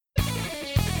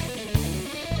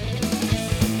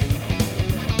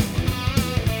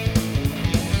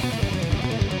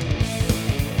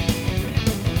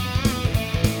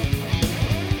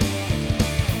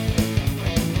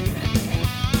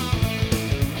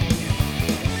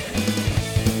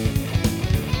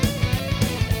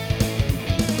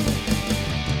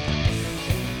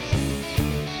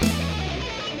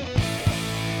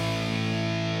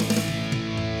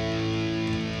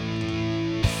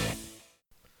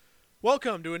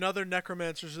Welcome to another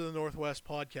Necromancers of the Northwest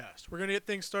podcast. We're going to get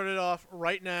things started off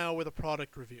right now with a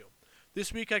product review.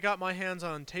 This week I got my hands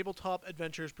on Tabletop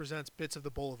Adventures Presents Bits of the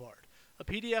Boulevard, a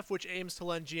PDF which aims to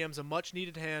lend GMs a much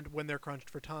needed hand when they're crunched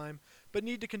for time, but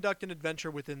need to conduct an adventure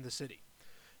within the city.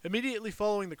 Immediately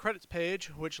following the credits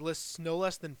page, which lists no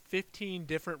less than 15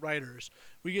 different writers,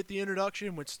 we get the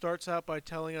introduction which starts out by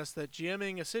telling us that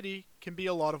GMing a city can be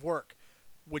a lot of work,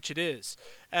 which it is,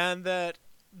 and that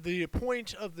the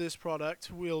point of this product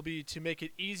will be to make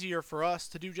it easier for us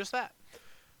to do just that.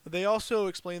 They also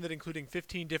explain that including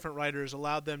 15 different writers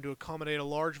allowed them to accommodate a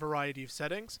large variety of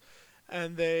settings,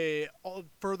 and they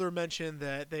further mention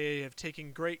that they have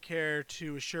taken great care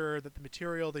to assure that the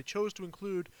material they chose to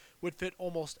include would fit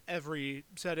almost every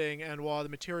setting, and while the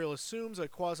material assumes a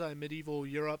quasi-medieval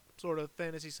Europe sort of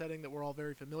fantasy setting that we're all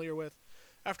very familiar with,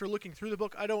 after looking through the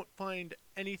book, I don't find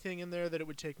anything in there that it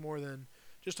would take more than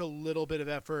just a little bit of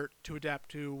effort to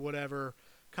adapt to whatever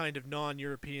kind of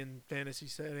non-European fantasy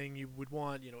setting you would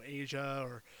want, Asia,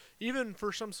 or even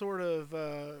for some sort of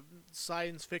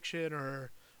science fiction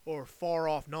or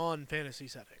far-off non-fantasy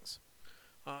settings.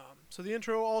 So the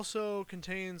intro also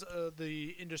contains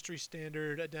the industry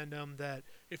standard addendum that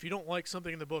if you don't like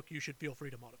something in the book, you should feel free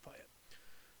to modify it.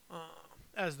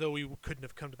 As though we couldn't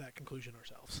have come to that conclusion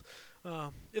ourselves.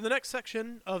 In the next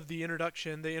section of the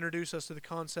introduction, they introduce us to the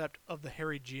concept of the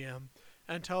harried GM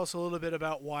and tell us a little bit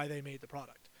about why they made the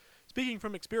product. Speaking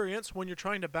from experience, when you're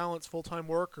trying to balance full-time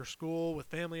work or school with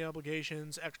family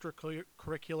obligations,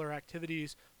 extracurricular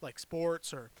activities like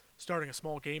sports, or starting a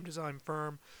small game design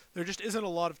firm, there just isn't a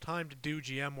lot of time to do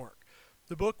GM work.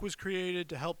 The book was created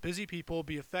to help busy people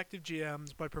be effective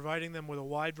GMs by providing them with a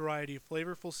wide variety of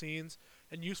flavorful scenes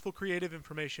and useful creative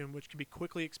information which can be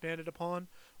quickly expanded upon,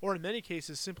 or in many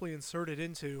cases simply inserted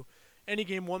into, any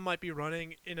game one might be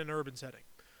running in an urban setting.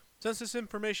 Since this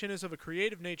information is of a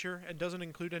creative nature and doesn't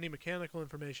include any mechanical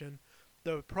information,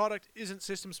 the product isn't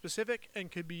system specific and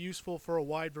could be useful for a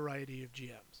wide variety of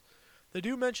GMs. They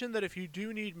do mention that if you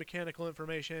do need mechanical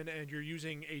information and you're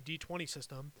using a D20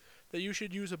 system, that you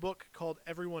should use a book called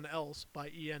Everyone Else by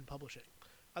EN Publishing.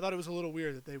 I thought it was a little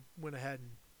weird that they went ahead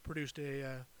and produced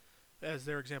as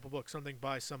their example book, something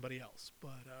by somebody else,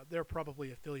 but they're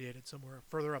probably affiliated somewhere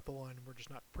further up the line and we're just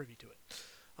not privy to it.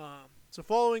 So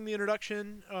following the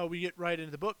introduction, we get right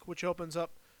into the book, which opens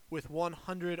up with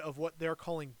 100 of what they're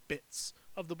calling bits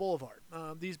of the Boulevard.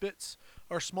 These bits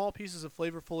are small pieces of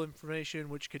flavorful information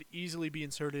which could easily be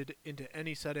inserted into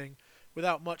any setting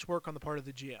without much work on the part of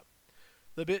the GM.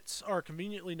 The bits are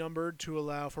conveniently numbered to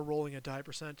allow for rolling a die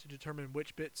percent to determine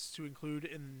which bits to include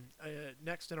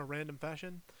next in a random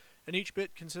fashion, and each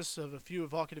bit consists of a few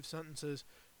evocative sentences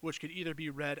which could either be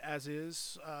read as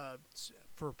is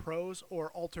for prose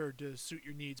or altered to suit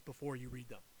your needs before you read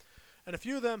them. And a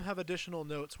few of them have additional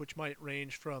notes which might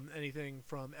range from anything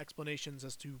from explanations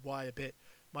as to why a bit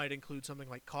might include something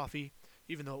like coffee,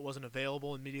 even though it wasn't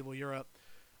available in medieval Europe.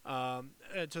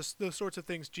 Just the sorts of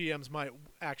things GMs might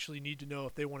actually need to know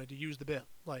if they wanted to use the bit,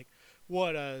 like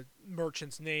what a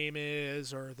merchant's name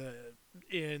is, or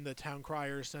the town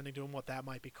crier is sending to him, what that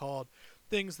might be called.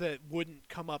 Things that wouldn't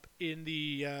come up in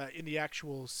the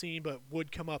actual scene, but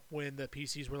would come up when the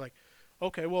PCs were like,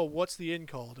 okay, well, what's the inn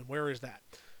called, and where is that?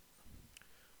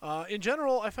 In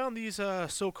general, I found these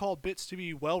so-called bits to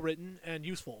be well written and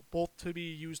useful, both to be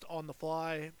used on the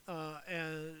fly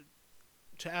and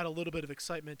to add a little bit of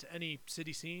excitement to any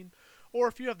city scene, or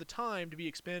if you have the time, to be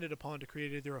expanded upon to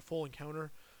create either a full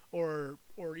encounter or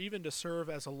even to serve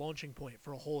as a launching point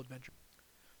for a whole adventure.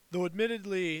 Though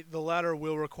admittedly, the latter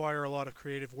will require a lot of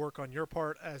creative work on your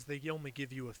part, as they only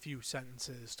give you a few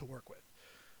sentences to work with.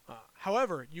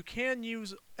 However, you can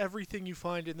use everything you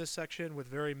find in this section with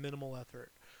very minimal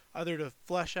effort, either to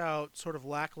flesh out sort of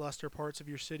lackluster parts of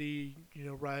your city,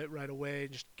 right away,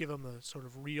 and just give them a sort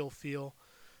of real feel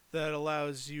that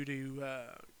allows you to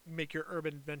make your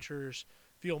urban adventures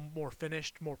feel more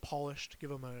finished, more polished, give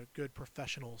them a good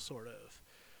professional sort of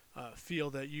feel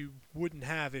that you wouldn't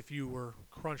have if you were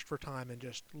crunched for time and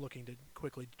just looking to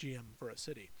quickly GM for a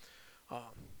city.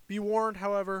 Be warned,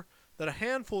 however, that a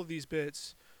handful of these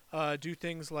bits do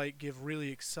things like give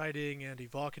really exciting and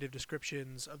evocative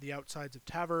descriptions of the outsides of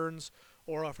taverns,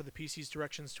 or offer the PC's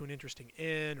directions to an interesting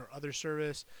inn or other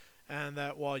service, and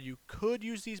that while you could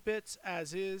use these bits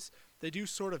as is, they do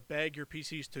sort of beg your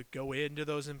PCs to go into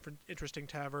those interesting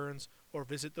taverns or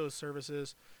visit those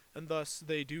services, and thus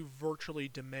they do virtually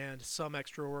demand some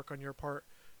extra work on your part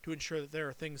to ensure that there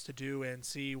are things to do and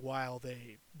see while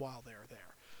they're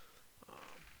there.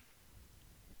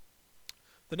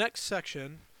 The next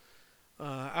section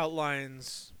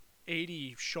outlines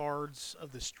 80 shards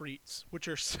of the streets, which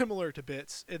are similar to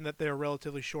bits in that they are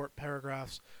relatively short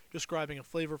paragraphs describing a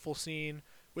flavorful scene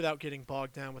without getting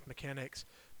bogged down with mechanics,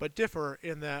 but differ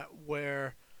in that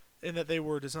they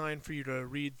were designed for you to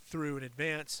read through in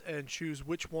advance and choose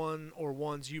which one or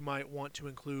ones you might want to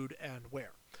include and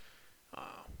where.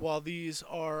 While these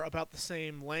are about the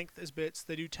same length as bits,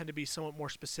 they do tend to be somewhat more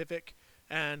specific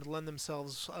and lend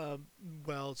themselves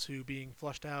well to being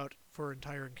flushed out for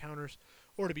entire encounters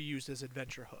or to be used as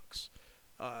adventure hooks.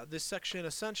 This section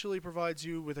essentially provides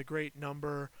you with a great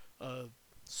number of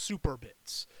super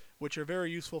bits, which are very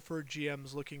useful for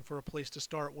GMs looking for a place to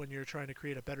start when you're trying to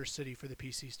create a better city for the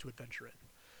PCs to adventure in.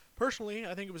 Personally,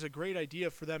 I think it was a great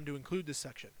idea for them to include this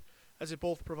section, as it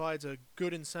both provides a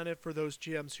good incentive for those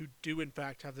GMs who do in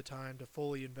fact have the time to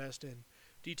fully invest in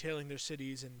detailing their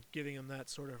cities and giving them that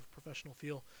sort of professional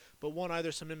feel, but want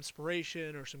either some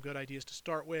inspiration or some good ideas to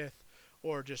start with,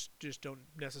 or just don't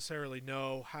necessarily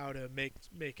know how to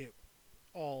make it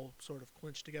all sort of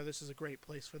clinch together. This is a great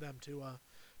place for them to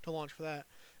launch for that.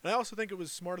 And I also think it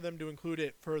was smart of them to include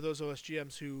it for those of us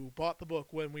GMs who bought the book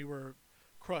when we were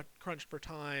crunched for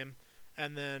time,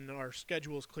 and then our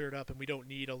schedules cleared up and we don't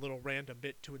need a little random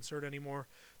bit to insert anymore.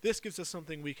 This gives us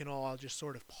something we can all just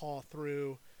sort of paw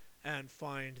through and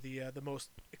find the most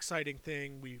exciting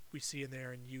thing we see in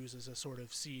there and use as a sort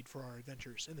of seed for our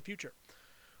adventures in the future.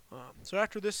 So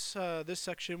after this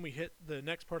section, we hit the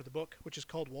next part of the book, which is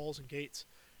called Walls and Gates.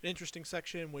 An interesting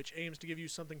section which aims to give you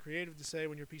something creative to say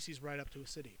when your PCs ride up to a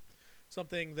city.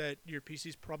 Something that your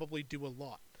PCs probably do a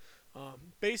lot.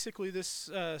 Basically, this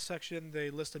section,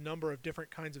 they list a number of different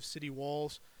kinds of city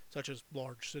walls, such as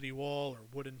large city wall or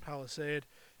wooden palisade,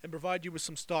 and provide you with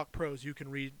some stock prose you can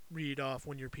read off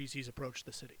when your PCs approach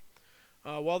the city.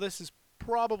 While this is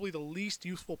probably the least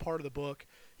useful part of the book,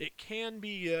 it can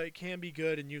be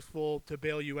good and useful to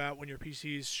bail you out when your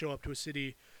PCs show up to a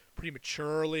city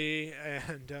prematurely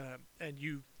and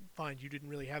you find you didn't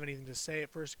really have anything to say at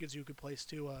first. It gives you a good place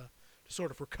to sort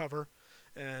of recover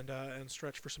and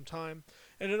stretch for some time,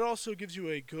 and it also gives you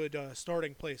a good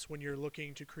starting place when you're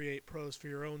looking to create prose for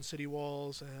your own city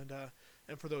walls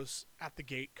and for those at the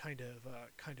gate kind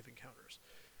of encounters.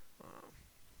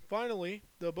 Finally,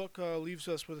 the book leaves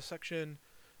us with a section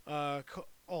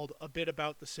called A Bit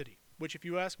About the City, which, if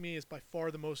you ask me, is by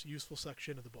far the most useful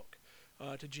section of the book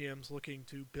to GMs looking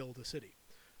to build a city,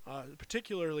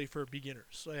 particularly for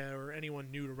beginners or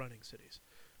anyone new to running cities.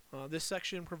 This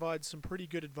section provides some pretty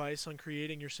good advice on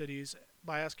creating your cities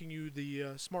by asking you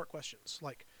the smart questions,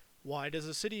 like, why does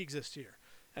a city exist here?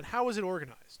 And how is it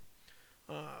organized?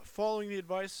 Following the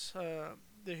advice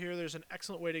there's an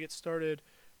excellent way to get started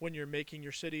when you're making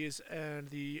your cities, and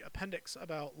the appendix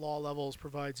about law levels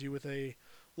provides you with a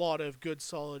lot of good,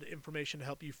 solid information to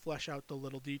help you flesh out the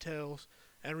little details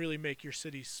and really make your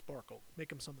cities sparkle, make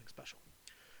them something special.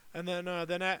 And then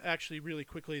actually, really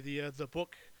quickly, the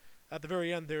book, at the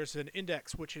very end, there's an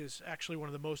index, which is actually one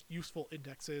of the most useful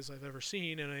indexes I've ever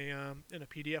seen in a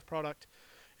PDF product.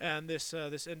 And this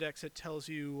index, it tells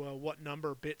you what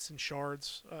number bits and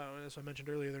shards, as I mentioned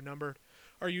earlier, they're numbered,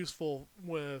 are useful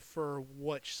for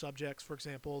which subjects. For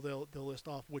example, they'll list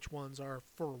off which ones are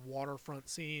for waterfront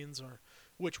scenes or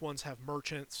which ones have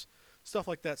merchants, stuff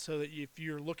like that, so that if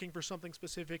you're looking for something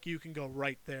specific, you can go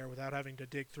right there without having to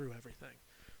dig through everything,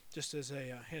 just as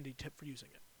a handy tip for using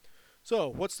it. So,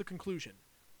 what's the conclusion?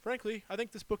 Frankly, I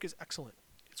think this book is excellent.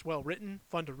 It's well written,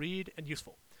 fun to read, and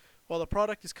useful. While the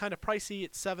product is kind of pricey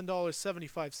at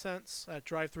 $7.75 at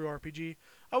DriveThruRPG,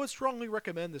 I would strongly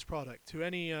recommend this product to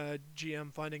any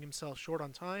GM finding himself short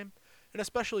on time, and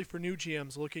especially for new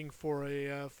GMs looking for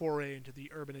a foray into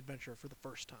the urban adventure for the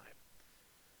first time.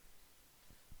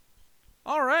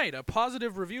 All right, a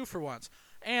positive review for once.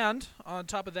 And on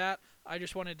top of that, I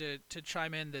just wanted to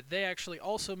chime in that they actually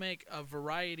also make a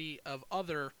variety of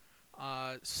other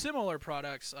similar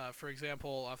products. For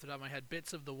example, off the top of my head,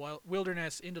 Bits of the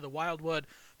Wilderness, Into the Wildwood,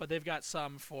 but they've got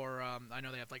some for, I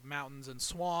know they have like mountains and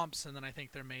swamps, and then I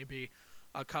think there may be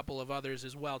a couple of others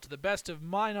as well. To the best of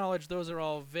my knowledge, those are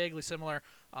all vaguely similar.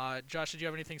 Josh, did you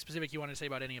have anything specific you wanted to say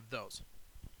about any of those?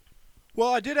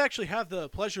 Well, I did actually have the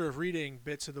pleasure of reading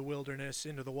Bits of the Wilderness,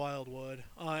 Into the Wildwood,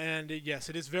 and yes,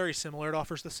 it is very similar. It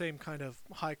offers the same kind of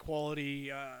high-quality,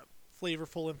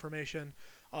 flavorful information.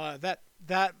 That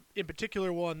in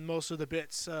particular one, most of the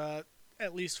bits,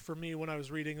 at least for me when I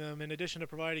was reading them, in addition to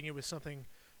providing you with something,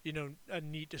 a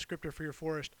neat descriptor for your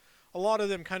forest, a lot of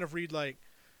them kind of read like,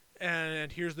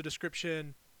 and here's the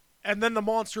description, and then the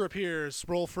monster appears,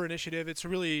 roll for initiative. It's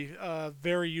really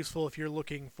very useful if you're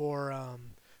looking for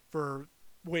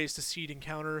ways to seed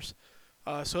encounters.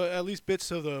 So at least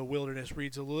Bits of the Wilderness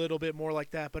reads a little bit more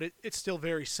like that, but it's still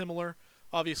very similar.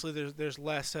 Obviously, there's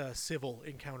less civil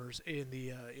encounters in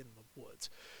the woods,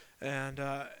 and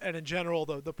in general,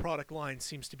 the product line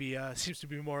seems to be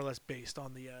more or less based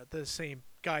on the same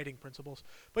guiding principles.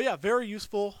 But yeah, very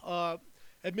useful.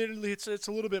 Admittedly, it's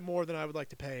a little bit more than I would like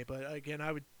to pay, but again,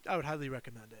 I would highly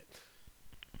recommend it.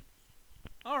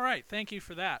 All right, thank you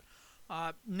for that.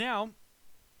 Now,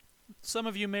 some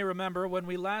of you may remember when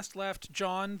we last left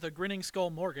John, the Grinning Skull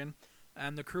Morgan,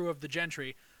 and the crew of the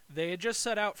Gentry. They had just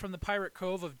set out from the pirate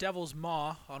cove of Devil's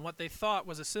Maw on what they thought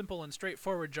was a simple and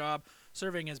straightforward job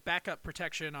serving as backup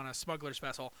protection on a smuggler's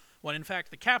vessel, when in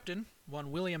fact the captain,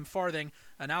 one William Farthing,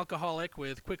 an alcoholic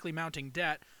with quickly mounting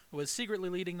debt, was secretly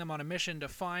leading them on a mission to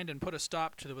find and put a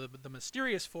stop to the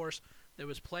mysterious force that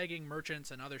was plaguing merchants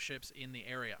and other ships in the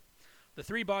area. The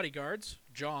three bodyguards,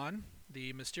 John,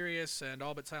 the mysterious and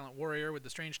all but silent warrior with the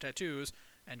strange tattoos,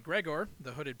 and Gregor,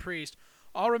 the hooded priest,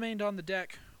 all remained on the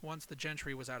deck once the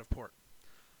Gentry was out of port.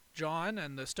 John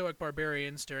and the stoic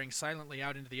barbarian staring silently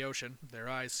out into the ocean, their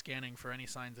eyes scanning for any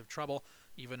signs of trouble,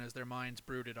 even as their minds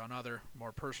brooded on other,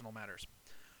 more personal matters.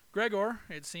 Gregor,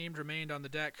 it seemed, remained on the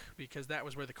deck because that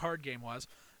was where the card game was,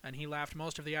 and he laughed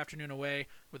most of the afternoon away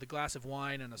with a glass of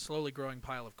wine and a slowly growing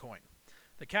pile of coin.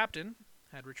 The captain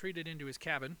had retreated into his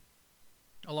cabin,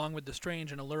 along with the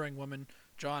strange and alluring woman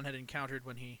John had encountered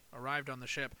when he arrived on the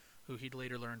ship, who he'd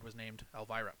later learned was named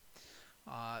Elvira.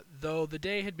 Though the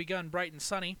day had begun bright and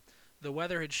sunny, the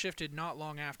weather had shifted not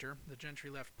long after the Gentry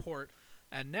left port,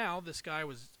 and now the sky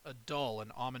was a dull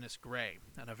and ominous gray,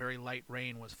 and a very light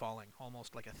rain was falling,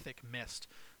 almost like a thick mist,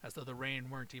 as though the rain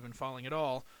weren't even falling at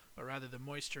all, but rather the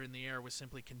moisture in the air was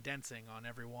simply condensing on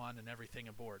everyone and everything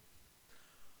aboard.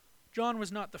 John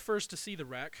was not the first to see the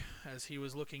wreck, as he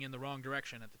was looking in the wrong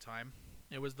direction at the time.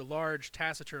 It was the large,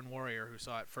 taciturn warrior who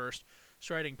saw it first,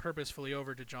 striding purposefully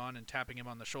over to John and tapping him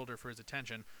on the shoulder for his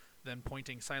attention, then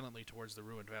pointing silently towards the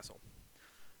ruined vessel.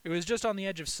 It was just on the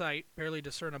edge of sight, barely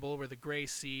discernible where the gray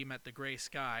sea met the gray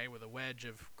sky, with a wedge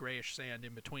of grayish sand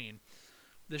in between.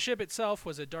 The ship itself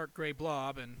was a dark gray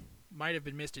blob, and might have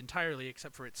been missed entirely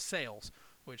except for its sails,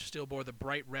 which still bore the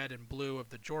bright red and blue of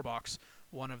the Jorbox,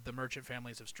 one of the merchant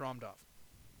families of Stromdov.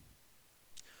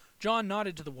 John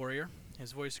nodded to the warrior,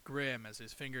 his voice grim as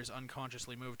his fingers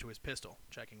unconsciously moved to his pistol,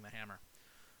 checking the hammer.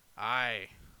 Aye.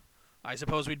 I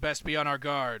suppose we'd best be on our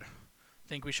guard.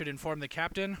 Think we should inform the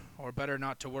captain, or better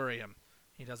not to worry him?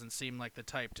 He doesn't seem like the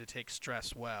type to take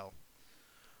stress well.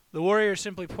 The warrior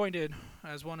simply pointed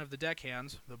as one of the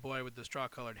deckhands, the boy with the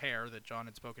straw-colored hair that John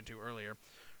had spoken to earlier,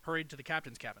 hurried to the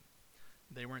captain's cabin.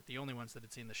 They weren't the only ones that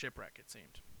had seen the shipwreck, it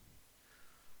seemed.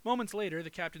 Moments later, the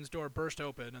captain's door burst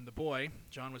open, and the boy,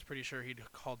 John was pretty sure he'd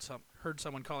heard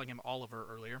someone calling him Oliver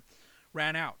earlier,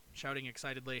 ran out, shouting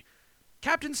excitedly,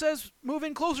 "Captain says move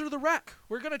in closer to the wreck.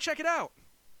 We're going to check it out."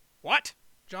 "What?"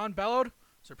 John bellowed,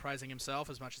 surprising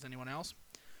himself as much as anyone else.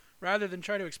 Rather than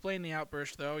try to explain the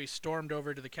outburst, though, he stormed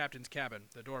over to the captain's cabin,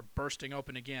 the door bursting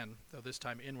open again, though this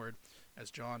time inward,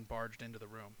 as John barged into the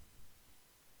room.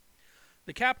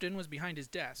 The captain was behind his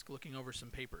desk, looking over some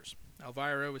papers.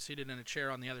 Elvira was seated in a chair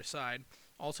on the other side,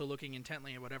 also looking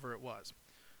intently at whatever it was.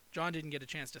 John didn't get a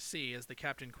chance to see, as the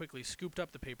captain quickly scooped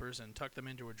up the papers and tucked them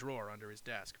into a drawer under his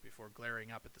desk before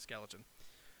glaring up at the skeleton.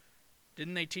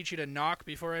 "Didn't they teach you to knock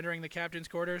before entering the captain's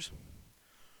quarters?"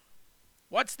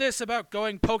 "What's this about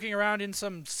going poking around in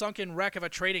some sunken wreck of a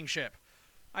trading ship?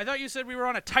 I thought you said we were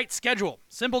on a tight schedule.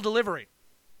 Simple delivery."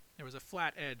 There was a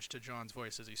flat edge to John's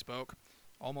voice as he spoke,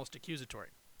 almost accusatory.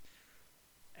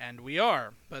 "And we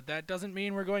are, but that doesn't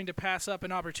mean we're going to pass up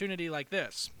an opportunity like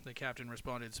this," the captain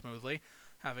responded smoothly,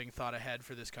 having thought ahead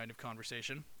for this kind of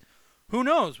conversation. "Who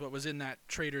knows what was in that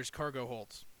trader's cargo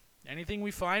holds? Anything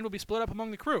we find will be split up among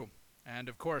the crew, and,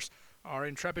 of course, our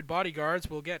intrepid bodyguards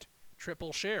will get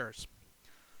triple shares."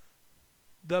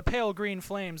 The pale green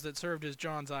flames that served as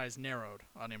John's eyes narrowed,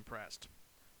 unimpressed.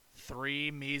 3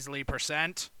 measly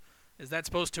 %? Is that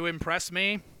supposed to impress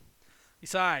me?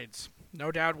 Besides,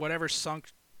 no doubt whatever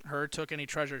sunk her took any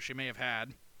treasure she may have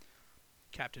had.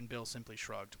 Captain Bill simply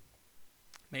shrugged.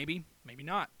 Maybe, maybe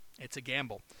not. It's a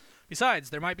gamble. Besides,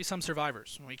 there might be some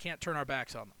survivors, and we can't turn our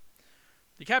backs on them.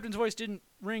 The captain's voice didn't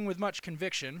ring with much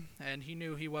conviction, and he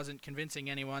knew he wasn't convincing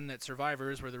anyone that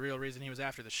survivors were the real reason he was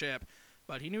after the ship,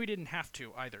 but he knew he didn't have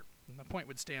to either, and the point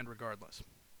would stand regardless.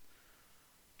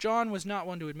 John was not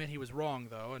one to admit he was wrong,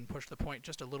 though, and pushed the point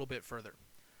just a little bit further.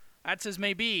 "That's as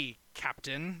may be,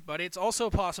 Captain, but it's also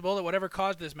possible that whatever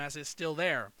caused this mess is still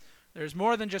there. There's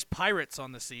more than just pirates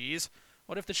on the seas.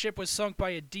 What if the ship was sunk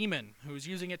by a demon who's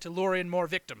using it to lure in more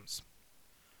victims?"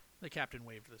 The captain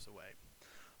waved this away.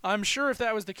 "I'm sure if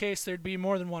that was the case, there'd be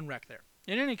more than one wreck there.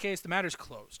 In any case, the matter's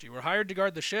closed. You were hired to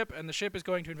guard the ship, and the ship is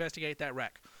going to investigate that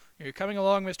wreck. You're coming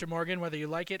along, Mr. Morgan, whether you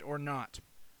like it or not.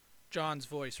 John's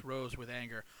voice rose with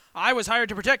anger. I was hired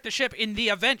to protect the ship in the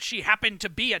event she happened to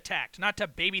be attacked, not to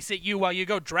babysit you while you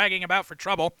go dragging about for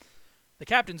trouble. The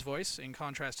captain's voice, in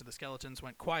contrast to the skeleton's,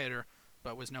 went quieter,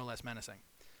 but was no less menacing.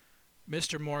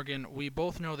 Mr. Morgan, we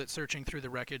both know that searching through the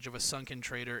wreckage of a sunken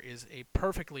trader is a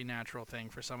perfectly natural thing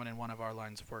for someone in one of our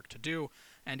lines of work to do,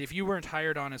 and if you weren't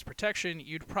hired on as protection,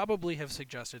 you'd probably have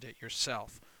suggested it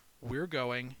yourself. We're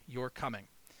going, you're coming.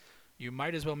 You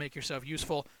might as well make yourself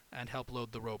useful and help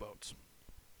load the rowboats.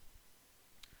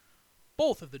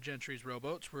 Both of the Gentry's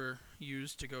rowboats were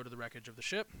used to go to the wreckage of the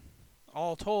ship.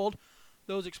 All told,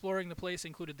 those exploring the place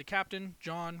included the captain,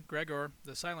 John, Gregor,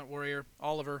 the Silent Warrior,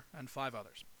 Oliver, and 5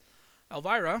 others.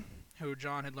 Elvira, who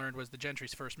John had learned was the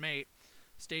Gentry's first mate,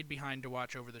 stayed behind to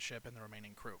watch over the ship and the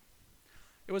remaining crew.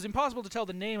 It was impossible to tell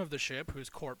the name of the ship, whose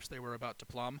corpse they were about to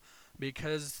plumb,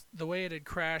 because the way it had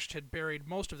crashed had buried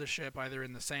most of the ship either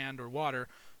in the sand or water,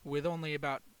 with only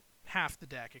about half the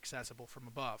deck accessible from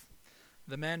above.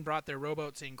 The men brought their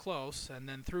rowboats in close, and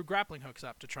then threw grappling hooks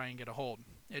up to try and get a hold.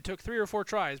 It took 3 or 4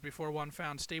 tries before one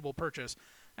found stable purchase,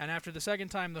 and after the second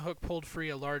time the hook pulled free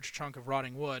a large chunk of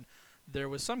rotting wood, there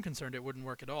was some concern it wouldn't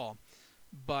work at all.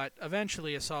 But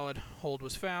eventually a solid hold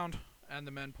was found, and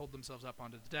the men pulled themselves up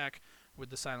onto the deck, with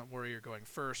the Silent Warrior going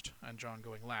first and John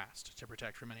going last, to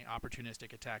protect from any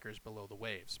opportunistic attackers below the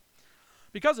waves.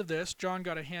 Because of this, John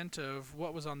got a hint of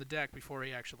what was on the deck before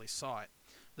he actually saw it.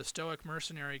 The stoic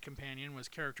mercenary companion was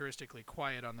characteristically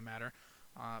quiet on the matter,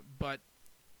 but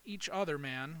each other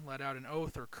man let out an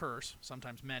oath or curse,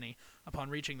 sometimes many, upon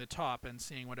reaching the top and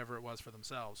seeing whatever it was for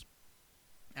themselves.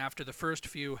 After the first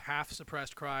few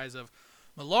half-suppressed cries of,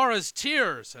 "Melora's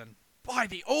tears!" and "By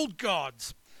the old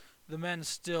gods!" the men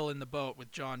still in the boat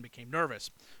with John became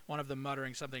nervous, one of them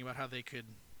muttering something about how they could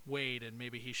wait and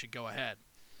maybe he should go ahead.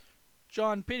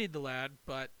 John pitied the lad,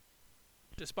 but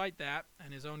despite that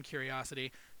and his own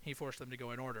curiosity, he forced them to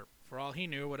go in order. For all he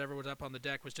knew, whatever was up on the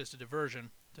deck was just a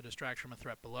diversion to distract from a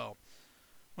threat below.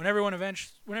 When everyone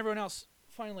else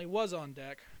finally was on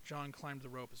deck, John climbed the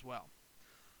rope as well.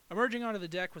 Emerging onto the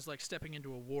deck was like stepping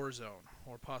into a war zone,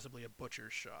 or possibly a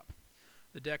butcher's shop.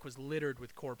 The deck was littered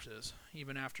with corpses.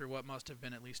 Even after what must have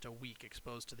been at least a week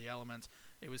exposed to the elements,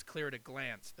 it was clear at a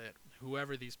glance that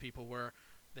whoever these people were,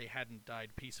 they hadn't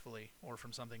died peacefully, or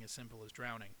from something as simple as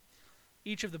drowning.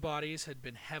 Each of the bodies had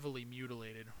been heavily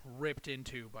mutilated, ripped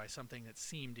into by something that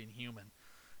seemed inhuman.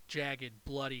 Jagged,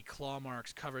 bloody claw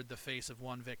marks covered the face of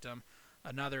one victim.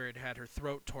 Another had had her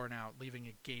throat torn out, leaving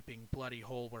a gaping, bloody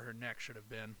hole where her neck should have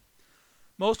been.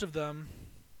 Most of them,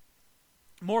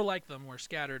 more like them, were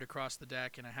scattered across the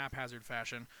deck in a haphazard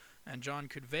fashion, and John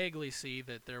could vaguely see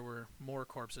that there were more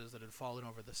corpses that had fallen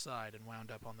over the side and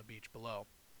wound up on the beach below.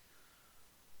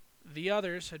 The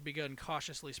others had begun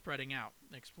cautiously spreading out,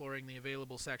 exploring the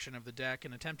available section of the deck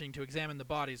and attempting to examine the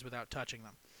bodies without touching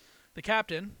them. The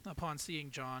captain, upon seeing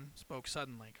John, spoke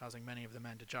suddenly, causing many of the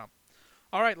men to jump.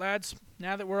 "All right, lads,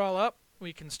 now that we're all up,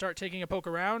 we can start taking a poke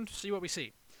around, see what we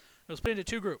see. We'll split into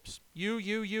 2 groups. You,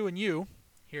 and you."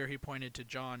 Here he pointed to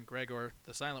John, Gregor,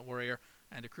 the Silent Warrior,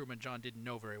 and a crewman John didn't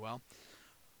know very well.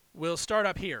 "We'll start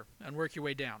up here and work your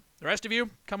way down. The rest of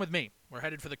you, come with me. We're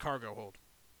headed for the cargo hold."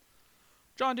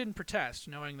 John didn't protest,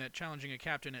 knowing that challenging a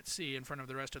captain at sea in front of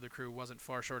the rest of the crew wasn't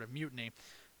far short of mutiny,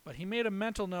 but he made a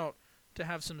mental note to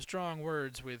have some strong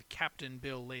words with Captain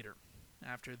Bill later.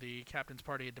 After the captain's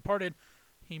party had departed,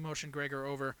 he motioned Gregor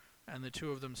over, and the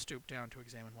 2 of them stooped down to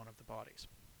examine one of the bodies.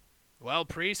 "Well,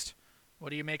 priest, what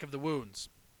do you make of the wounds?"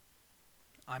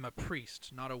 "I'm a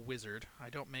priest, not a wizard. I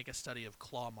don't make a study of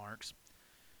claw marks."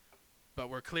 "But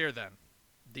we're clear then.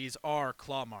 These are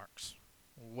claw marks.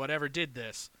 Whatever did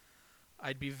this,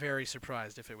 I'd be very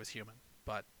surprised if it was human,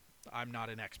 but I'm not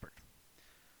an expert."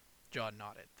 John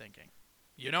nodded, thinking.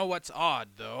 "You know what's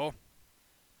odd, though?"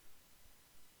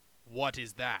 "What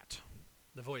is that?"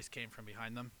 The voice came from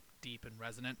behind them, deep and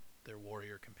resonant, their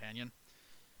warrior companion.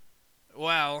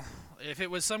 "Well, if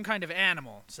it was some kind of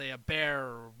animal, say a bear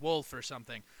or wolf or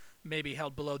something, maybe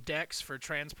held below decks for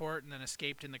transport and then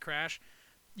escaped in the crash,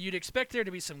 you'd expect there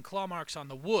to be some claw marks on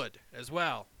the wood as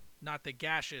well. Not the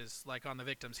gashes like on the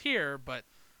victims here, but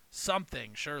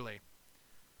something, surely."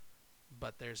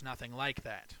 "But there's nothing like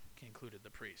that," concluded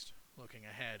the priest, looking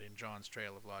ahead in John's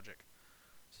trail of logic.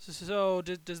 "So,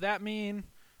 does that mean,"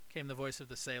 came the voice of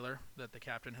the sailor that the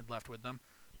captain had left with them,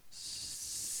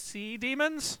 "sea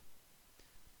demons?"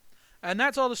 And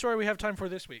that's all the story we have time for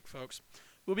this week, folks.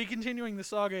 We'll be continuing the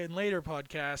saga in later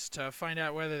podcasts to find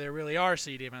out whether there really are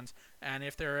sea demons, and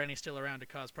if there are any still around to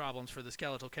cause problems for the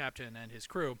skeletal captain and his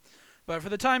crew. But for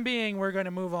the time being, we're going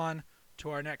to move on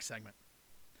to our next segment.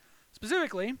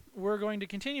 Specifically, we're going to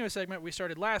continue a segment we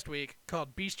started last week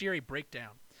called Bestiary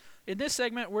Breakdown. In this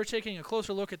segment, we're taking a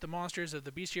closer look at the monsters of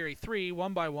the Bestiary 3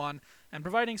 one by one and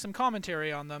providing some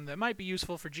commentary on them that might be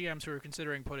useful for GMs who are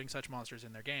considering putting such monsters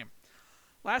in their game.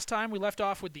 Last time, we left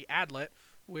off with the Adlet,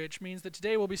 which means that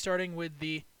today we'll be starting with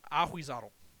the Ahuizotl.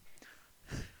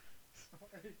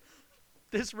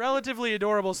 This relatively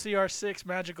adorable CR6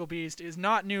 magical beast is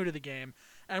not new to the game,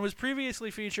 and was previously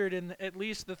featured in at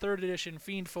least the 3rd edition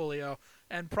Fiend Folio,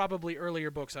 and probably earlier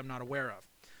books I'm not aware of.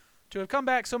 To have come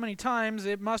back so many times,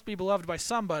 it must be beloved by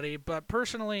somebody, but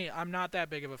personally, I'm not that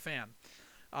big of a fan.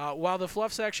 While the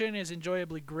fluff section is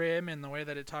enjoyably grim in the way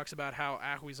that it talks about how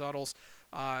Ahuizotls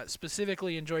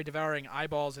specifically enjoy devouring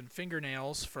eyeballs and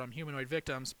fingernails from humanoid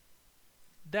victims,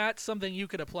 that's something you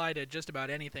could apply to just about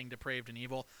anything depraved and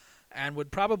evil, and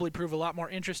would probably prove a lot more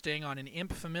interesting on an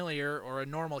imp familiar or a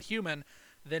normal human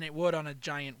than it would on a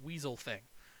giant weasel thing.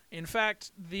 In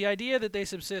fact, the idea that they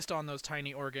subsist on those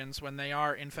tiny organs when they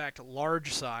are, in fact,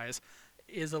 large size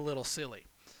is a little silly.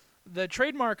 The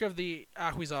trademark of the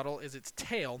Ahuizotl is its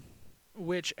tail,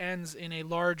 which ends in a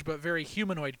large but very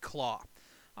humanoid claw.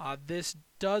 This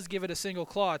does give it a single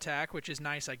claw attack, which is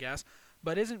nice, I guess,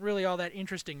 but isn't really all that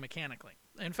interesting mechanically.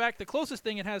 In fact, the closest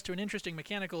thing it has to an interesting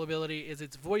mechanical ability is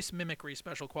its voice mimicry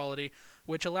special quality,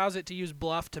 which allows it to use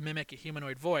bluff to mimic a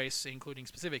humanoid voice, including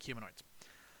specific humanoids.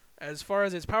 As far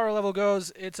as its power level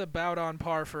goes, it's about on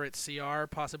par for its CR,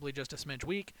 possibly just a smidge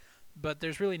weak, but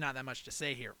there's really not that much to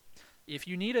say here. If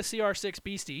you need a CR6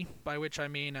 beastie, by which I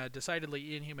mean a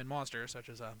decidedly inhuman monster, such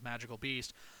as a magical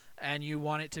beast, and you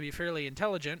want it to be fairly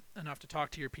intelligent, enough to talk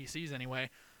to your PCs anyway,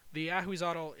 the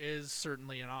Ahuizotl is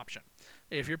certainly an option.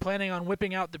 If you're planning on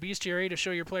whipping out the bestiary to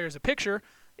show your players a picture,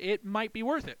 it might be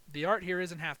worth it. The art here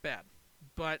isn't half bad,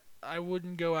 but I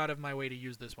wouldn't go out of my way to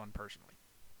use this one personally.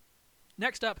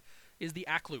 Next up is the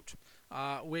Aklut,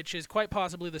 which is quite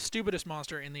possibly the stupidest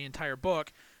monster in the entire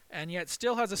book, and yet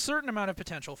still has a certain amount of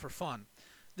potential for fun.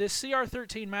 This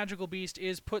CR13 magical beast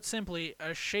is, put simply,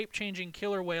 a shape-changing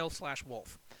killer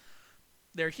whale/wolf.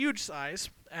 They're huge size,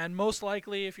 and most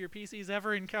likely, if your PCs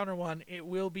ever encounter one, it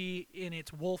will be in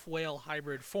its wolf-whale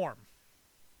hybrid form,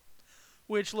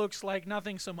 which looks like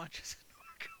nothing so much as an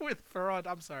orca with fur on.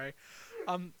 I'm sorry.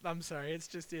 I'm sorry.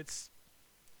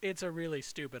 It's a really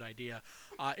stupid idea.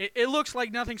 It looks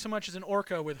like nothing so much as an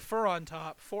orca with fur on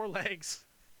top, 4 legs,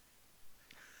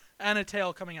 and a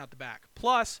tail coming out the back,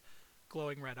 plus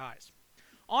glowing red eyes.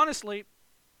 Honestly,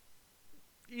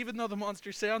 even though the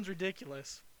monster sounds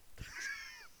ridiculous...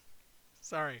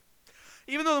 Sorry.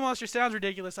 Even though the monster sounds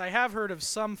ridiculous, I have heard of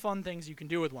some fun things you can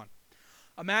do with one.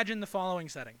 Imagine the following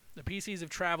setting. The PCs have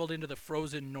traveled into the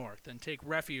frozen north and take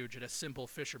refuge at a simple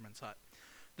fisherman's hut.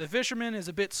 The fisherman is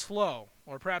a bit slow,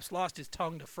 or perhaps lost his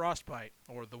tongue to frostbite,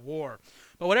 or the war.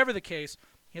 But whatever the case,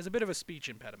 he has a bit of a speech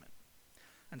impediment.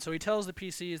 And so he tells the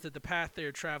PCs that the path they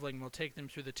are traveling will take them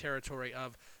through the territory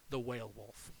of the whale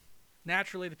wolf.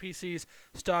 Naturally, the PCs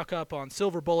stock up on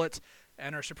silver bullets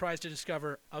and are surprised to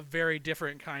discover a very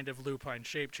different kind of lupine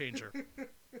shape changer.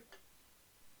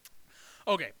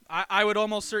 Okay, I would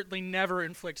almost certainly never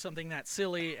inflict something that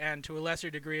silly and to a lesser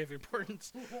degree of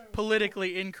importance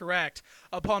politically incorrect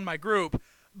upon my group,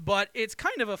 but it's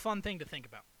kind of a fun thing to think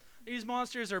about. These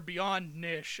monsters are beyond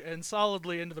niche and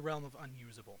solidly into the realm of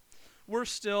unusable.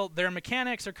 Worse still, their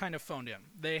mechanics are kind of phoned in.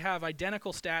 They have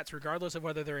identical stats regardless of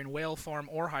whether they're in whale form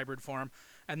or hybrid form,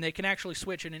 and they can actually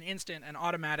switch in an instant and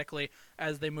automatically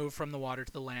as they move from the water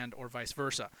to the land or vice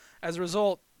versa. As a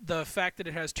result, the fact that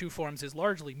it has 2 forms is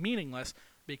largely meaningless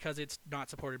because it's not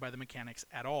supported by the mechanics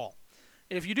at all.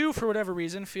 If you do, for whatever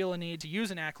reason, feel a need to use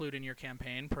an Aklut in your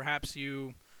campaign, perhaps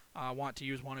you want to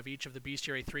use one of each of the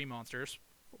Bestiary 3 monsters,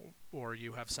 or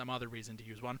you have some other reason to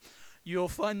use one, you'll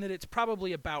find that it's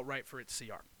probably about right for its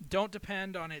CR. Don't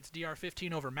depend on its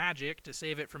DR15 over magic to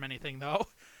save it from anything, though.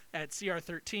 At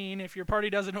CR13, if your party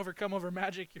doesn't overcome over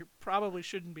magic, you probably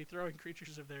shouldn't be throwing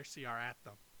creatures of their CR at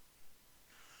them.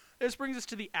 This brings us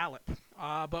to the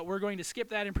Alep, but we're going to skip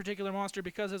that in particular monster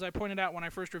because, as I pointed out when I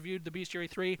first reviewed the Bestiary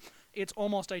 3, it's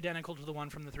almost identical to the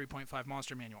one from the 3.5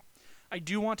 Monster Manual. I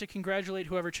do want to congratulate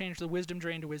whoever changed the Wisdom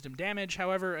Drain to Wisdom Damage,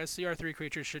 however, as CR3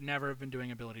 creatures should never have been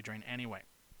doing Ability Drain anyway.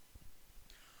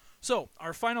 So,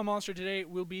 our final monster today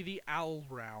will be the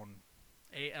Alraune,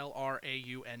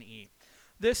 A-L-R-A-U-N-E.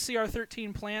 This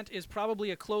CR13 plant is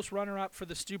probably a close runner-up for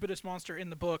the stupidest monster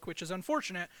in the book, which is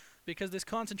unfortunate because this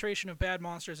concentration of bad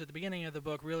monsters at the beginning of the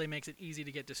book really makes it easy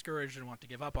to get discouraged and want to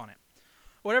give up on it.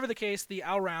 Whatever the case, the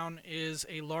Alraune is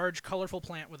a large, colorful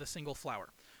plant with a single flower.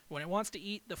 When it wants to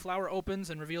eat, the flower opens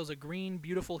and reveals a green,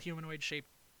 beautiful humanoid shape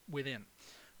within.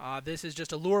 This is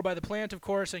just a lure by the plant, of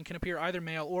course, and can appear either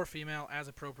male or female as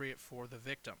appropriate for the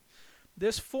victim.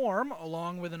 This form,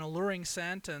 along with an alluring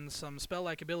scent and some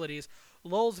spell-like abilities,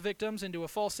 lulls victims into a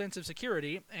false sense of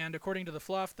security, and according to the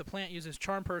fluff, the plant uses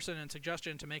Charm Person and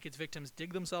Suggestion to make its victims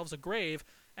dig themselves a grave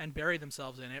and bury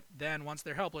themselves in it, then, once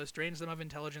they're helpless, drains them of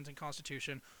intelligence and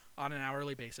constitution on an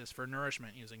hourly basis for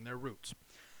nourishment using their roots.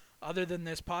 Other than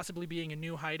this possibly being a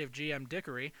new height of GM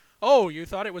dickery, oh, you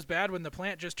thought it was bad when the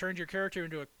plant just turned your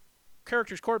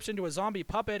character's corpse into a zombie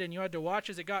puppet and you had to watch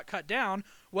as it got cut down?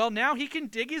 Well, now he can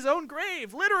dig his own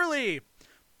grave, literally!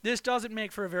 This doesn't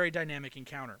make for a very dynamic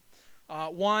encounter.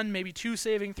 1, maybe 2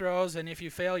 saving throws, and if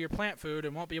you fail your plant food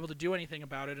and won't be able to do anything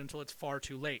about it until it's far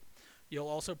too late. You'll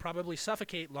also probably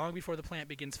suffocate long before the plant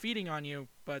begins feeding on you,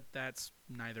 but that's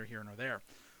neither here nor there.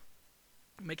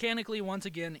 Mechanically, once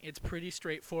again, it's pretty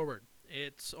straightforward.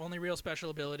 Its only real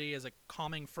special ability is a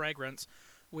Calming Fragrance,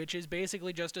 which is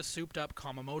basically just a souped-up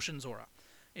Calm Emotions aura.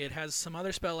 It has some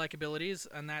other spell-like abilities,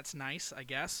 and that's nice, I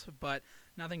guess, but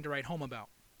nothing to write home about.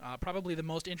 Probably the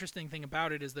most interesting thing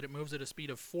about it is that it moves at a speed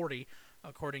of 40,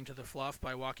 according to the fluff,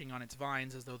 by walking on its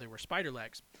vines as though they were spider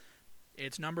legs.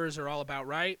 Its numbers are all about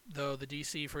right, though the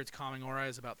DC for its Calming Aura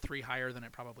is about 3 higher than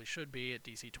it probably should be at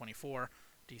DC 24,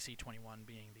 DC 21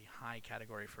 being the high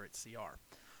category for its CR.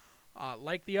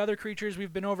 Like the other creatures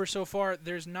we've been over so far,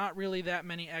 there's not really that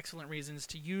many excellent reasons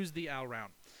to use the Alround.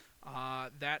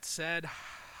 That said,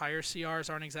 higher CRs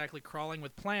aren't exactly crawling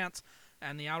with plants,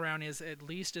 and the Alround is at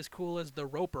least as cool as the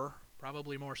Roper,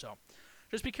 probably more so.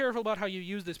 Just be careful about how you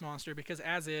use this monster, because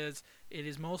as is, it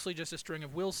is mostly just a string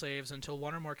of will saves until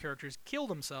one or more characters kill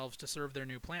themselves to serve their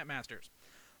new plant masters.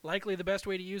 Likely the best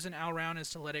way to use an Alround is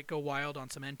to let it go wild on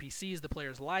some NPCs the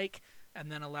players like, and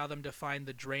then allow them to find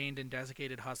the drained and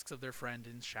desiccated husks of their friend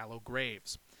in shallow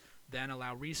graves. Then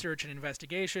allow research and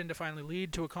investigation to finally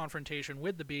lead to a confrontation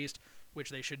with the beast, which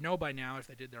they should know by now if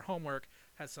they did their homework,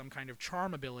 has some kind of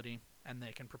charm ability, and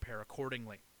they can prepare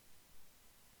accordingly.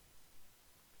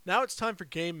 Now it's time for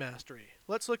game mastery.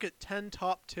 Let's look at 10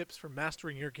 top tips for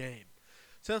mastering your game.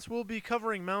 Since we'll be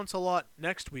covering mounts a lot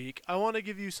next week, I want to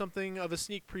give you something of a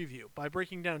sneak preview by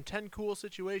breaking down 10 cool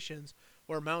situations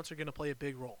where mounts are going to play a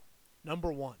big role.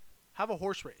 Number 1. Have a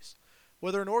horse race.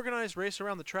 Whether an organized race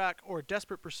around the track or a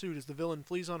desperate pursuit as the villain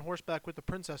flees on horseback with the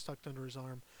princess tucked under his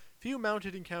arm, few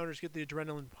mounted encounters get the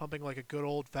adrenaline pumping like a good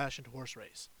old-fashioned horse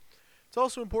race. It's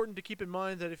also important to keep in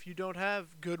mind that if you don't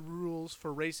have good rules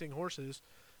for racing horses,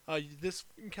 this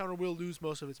encounter will lose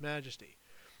most of its majesty.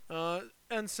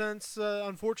 And since,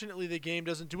 unfortunately, the game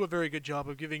doesn't do a very good job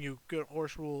of giving you good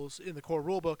horse rules in the core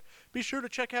rulebook, be sure to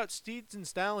check out Steeds and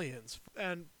Stallions,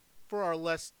 and for our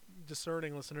less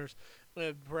discerning listeners,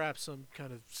 perhaps some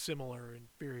kind of similar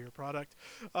inferior product,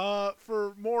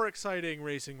 for more exciting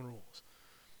racing rules.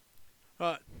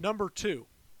 Number 2,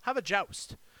 have a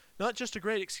joust. Not just a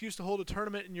great excuse to hold a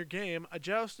tournament in your game, a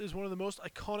joust is one of the most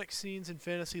iconic scenes in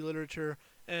fantasy literature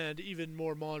and even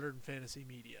more modern fantasy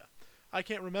media. I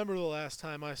can't remember the last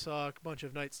time I saw a bunch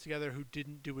of knights together who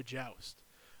didn't do a joust.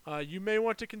 You may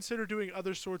want to consider doing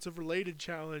other sorts of related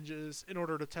challenges in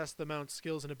order to test the mount's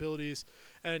skills and abilities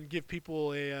and give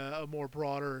people a more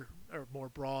broad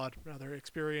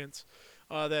experience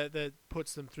that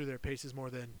puts them through their paces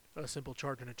more than a simple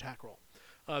charge and attack roll.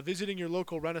 Visiting your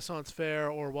local Renaissance fair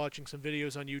or watching some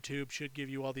videos on YouTube should give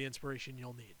you all the inspiration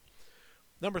you'll need.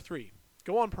 Number 3,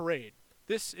 go on parade.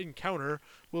 This encounter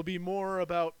will be more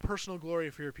about personal glory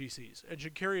for your PCs and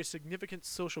should carry significant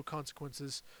social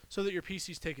consequences so that your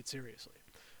PCs take it seriously.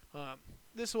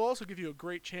 This will also give you a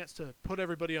great chance to put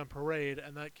everybody on parade,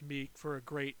 and that can be for a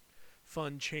great,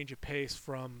 fun change of pace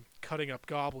from cutting up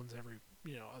goblins every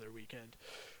other weekend.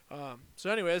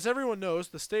 So anyway, as everyone knows,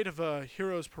 the state of a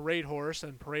hero's parade horse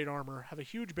and parade armor have a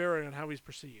huge bearing on how he's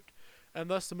perceived, and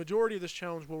thus the majority of this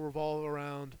challenge will revolve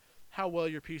around how well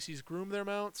your PCs groom their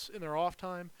mounts in their off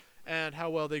time, and how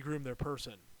well they groom their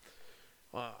person.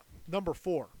 Number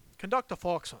 4, conduct a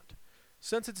fox hunt.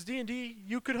 Since it's D&D,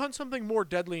 you could hunt something more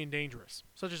deadly and dangerous,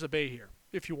 such as a Behir,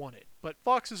 if you wanted, but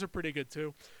foxes are pretty good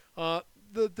too.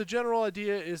 The general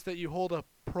idea is that you hold a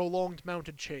prolonged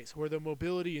mounted chase, where the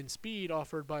mobility and speed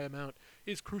offered by a mount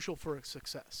is crucial for its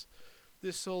success.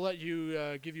 This will let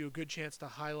you give you a good chance to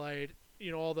highlight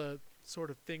all the sort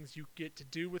of things you get to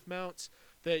do with mounts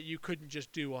that you couldn't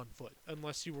just do on foot,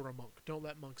 unless you were a monk. Don't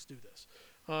let monks do this.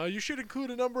 You should include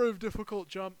a number of difficult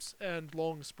jumps and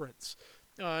long sprints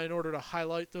in order to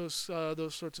highlight those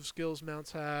sorts of skills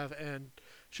mounts have and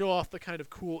show off the kind of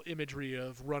cool imagery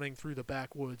of running through the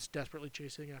backwoods, desperately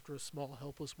chasing after a small,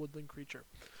 helpless woodland creature.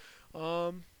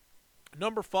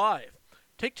 Number 5,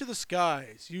 Take to the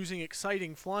skies, using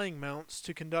exciting flying mounts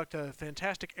to conduct a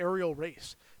fantastic aerial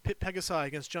race. Pit Pegasi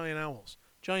against giant owls,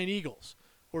 giant eagles,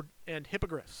 and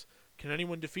hippogriffs. Can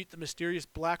anyone defeat the mysterious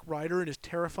Black Rider and his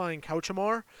terrifying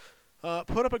Couchamar?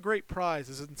 Put up a great prize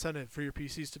as an incentive for your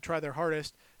PCs to try their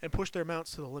hardest and push their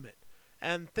mounts to the limit.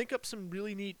 And think up some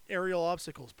really neat aerial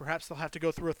obstacles. Perhaps they'll have to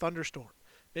go through a thunderstorm.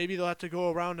 Maybe they'll have to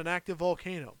go around an active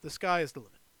volcano. The sky is the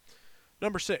limit.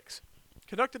 Number 6.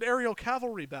 Conduct an aerial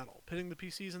cavalry battle, pitting the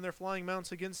PCs and their flying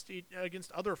mounts against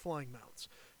other flying mounts,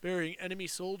 burying enemy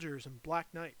soldiers and black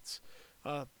knights.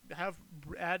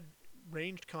 Add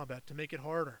ranged combat to make it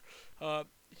harder.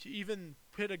 Even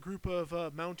pit a group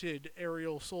of mounted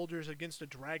aerial soldiers against a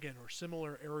dragon or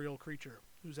similar aerial creature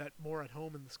who's more at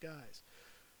home in the skies.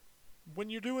 When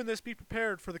you're doing this, be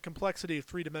prepared for the complexity of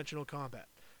three-dimensional combat.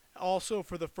 Also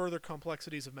for the further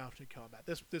complexities of mounted combat.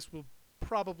 This will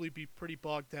probably be pretty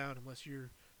bogged down unless you're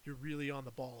really on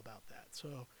the ball about that.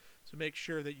 So make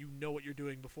sure that you know what you're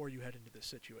doing before you head into this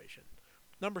situation.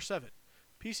 Number 7.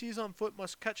 PCs on foot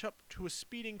must catch up to a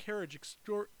speeding carriage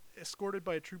escorted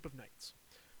by a troop of knights.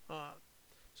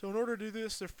 So in order to do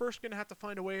this, they're first going to have to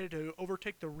find a way to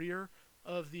overtake the rear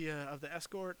of the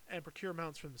escort and procure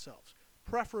mounts for themselves,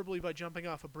 preferably by jumping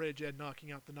off a bridge and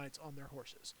knocking out the knights on their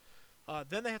horses.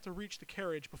 Then they have to reach the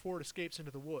carriage before it escapes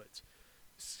into the woods.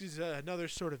 This is another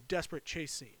sort of desperate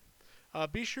chase scene.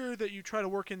 Be sure that you try to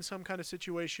work in some kind of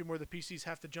situation where the PCs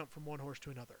have to jump from one horse to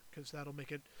another, because that'll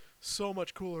make it so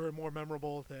much cooler and more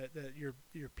memorable that your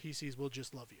PCs will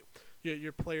just love you.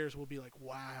 Your players will be like,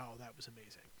 wow, that was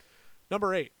amazing.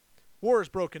 Number 8. War has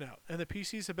broken out, and the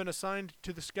PCs have been assigned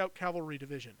to the Scout Cavalry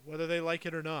Division, whether they like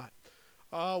it or not.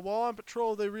 While on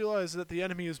patrol, they realize that the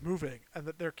enemy is moving, and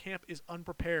that their camp is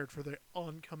unprepared for the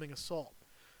oncoming assault.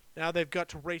 Now they've got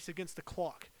to race against the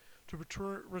clock to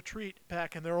retreat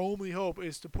back, and their only hope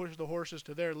is to push the horses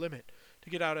to their limit to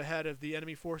get out ahead of the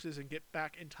enemy forces and get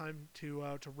back in time to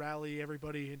rally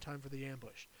everybody in time for the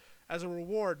ambush. As a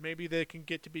reward, maybe they can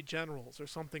get to be generals or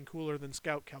something cooler than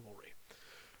scout cavalry.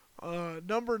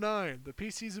 Number 9. The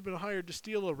PCs have been hired to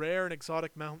steal a rare and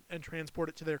exotic mount and transport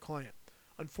it to their client.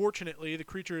 Unfortunately, the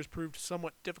creature has proved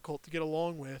somewhat difficult to get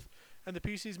along with, and the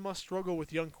PCs must struggle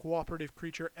with young cooperative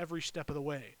creature every step of the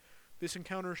way. This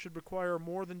encounter should require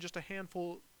more than just a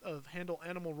handful of handle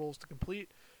animal rolls to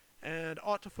complete, and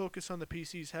ought to focus on the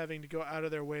PCs having to go out of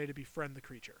their way to befriend the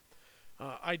creature.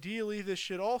 Ideally, this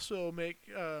should also make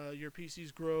your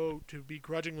PCs grow to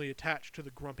begrudgingly attached to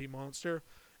the grumpy monster,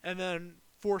 and then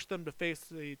force them to face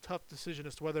the tough decision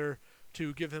as to whether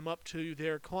to give him up to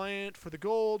their client for the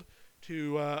gold,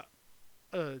 to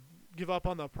give up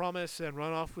on the promise and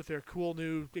run off with their cool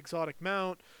new exotic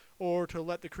mount, or to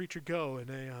let the creature go in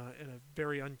a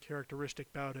very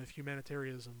uncharacteristic bout of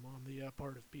humanitarianism on the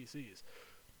part of PCs.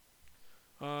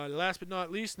 Last but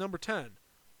not least, number 10.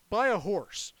 Buy a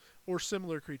horse or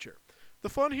similar creature. The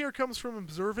fun here comes from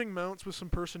observing mounts with some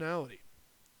personality.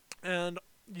 And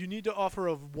you need to offer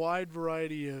a wide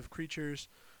variety of creatures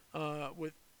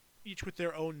with each with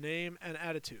their own name and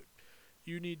attitude.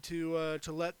 You need to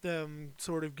let them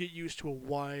sort of get used to a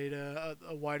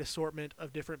wide assortment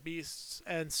of different beasts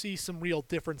and see some real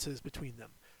differences between them,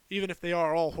 even if they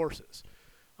are all horses.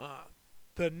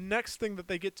 The next thing that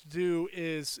they get to do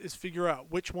is figure out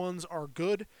which ones are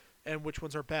good and which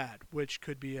ones are bad, which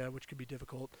could be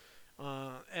difficult.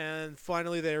 And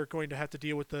finally, they're going to have to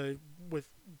deal with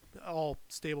all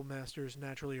stable masters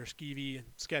naturally are skeevy and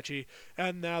sketchy,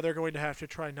 and now they're going to have to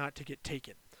try not to get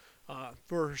taken.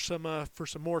 For some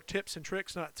more tips and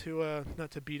tricks, not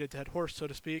to beat a dead horse, so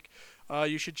to speak,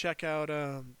 you should check out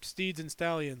Steeds and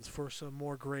Stallions for some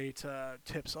more great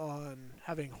tips on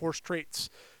having horse traits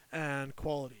and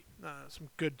quality. Some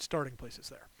good starting places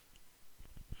there.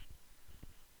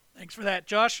 Thanks for that,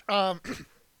 Josh.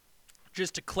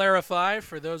 Just to clarify,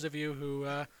 for those of you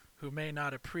who may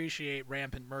not appreciate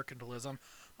rampant mercantilism,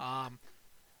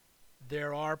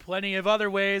 there are plenty of other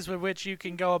ways with which you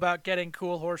can go about getting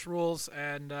cool horse rules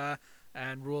and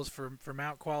rules for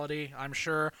mount quality. I'm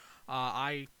sure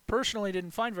I personally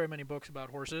didn't find very many books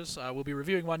about horses. We'll be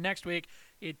reviewing one next week.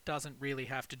 It doesn't really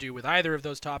have to do with either of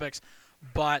those topics,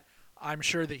 but I'm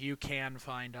sure that you can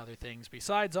find other things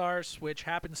besides ours, which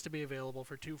happens to be available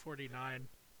for $2.49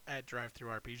 at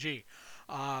DriveThruRPG.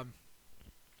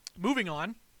 Moving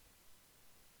on.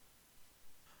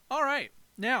 All right.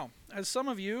 Now, as some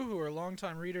of you who are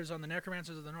longtime readers on the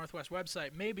Necromancers of the Northwest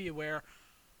website may be aware,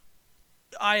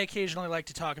 I occasionally like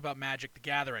to talk about Magic the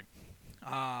Gathering.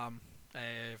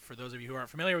 For those of you who aren't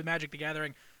familiar with Magic the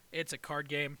Gathering, it's a card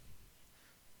game.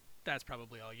 That's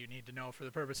probably all you need to know for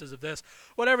the purposes of this.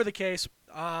 Whatever the case,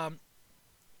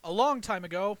 a long time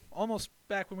ago, almost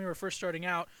back when we were first starting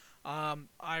out,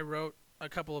 I wrote a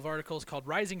couple of articles called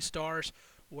Rising Stars,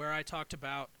 where I talked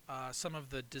about some of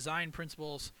the design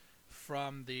principles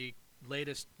from the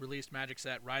latest released Magic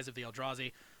set, Rise of the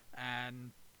Eldrazi,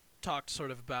 and talked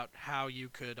sort of about how you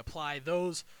could apply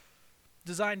those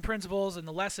design principles and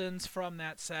the lessons from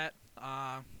that set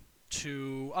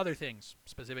to other things,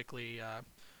 specifically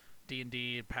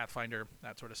D&D, Pathfinder,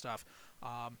 that sort of stuff.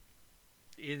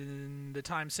 In the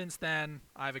time since then,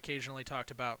 I've occasionally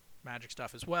talked about Magic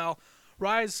stuff as well.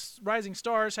 Rising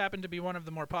Stars happened to be one of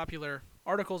the more popular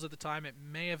articles at the time. It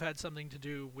may have had something to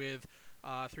do with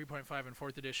 3.5 and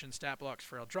 4th edition stat blocks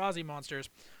for Eldrazi monsters.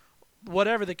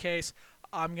 Whatever the case,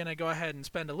 I'm going to go ahead and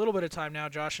spend a little bit of time now.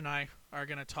 Josh and I are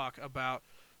going to talk about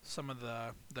some of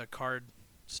the card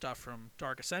stuff from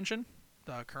Dark Ascension,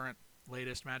 the current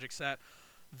latest Magic set.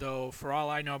 Though, for all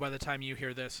I know, by the time you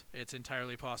hear this, it's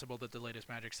entirely possible that the latest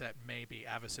Magic set may be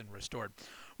Avacyn Restored.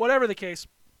 Whatever the case,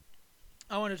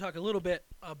 I want to talk a little bit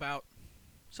about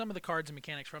some of the cards and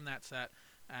mechanics from that set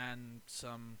and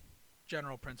some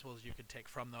general principles you could take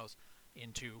from those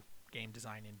into game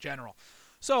design in general.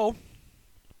 So,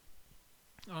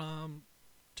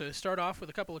 to start off with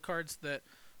a couple of cards that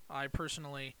I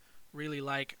personally really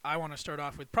like, I want to start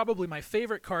off with probably my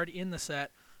favorite card in the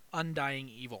set, Undying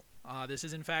Evil. This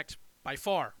is, in fact, by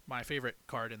far my favorite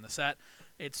card in the set.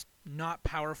 It's not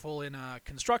powerful in a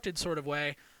constructed sort of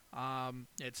way.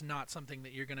 It's not something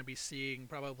that you're going to be seeing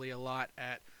probably a lot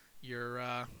at your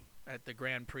at the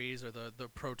Grand Prix or the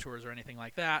Pro Tours or anything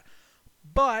like that.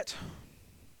 But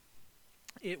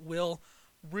it will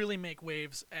really make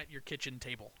waves at your kitchen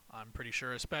table, I'm pretty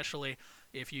sure, especially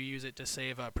if you use it to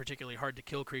save a particularly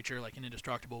hard-to-kill creature like an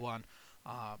indestructible one.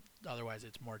 Otherwise,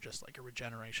 it's more just like a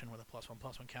regeneration with a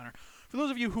 +1/+1 counter. For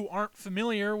those of you who aren't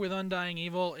familiar with Undying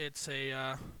Evil, it's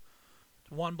a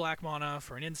 1 black mana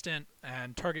for an instant,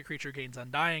 and target creature gains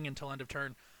Undying until end of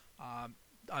turn.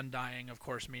 Undying, of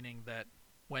course, meaning that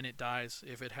when it dies,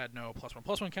 if it had no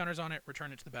 +1/+1 counters on it,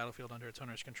 return it to the battlefield under its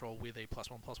owner's control with a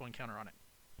 +1/+1 counter on it.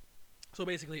 So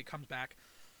basically, it comes back,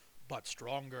 but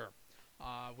stronger,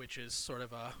 which is sort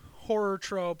of a horror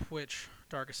trope, which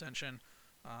Dark Ascension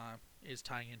is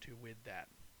tying into with that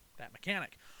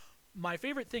mechanic. My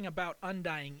favorite thing about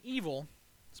Undying Evil,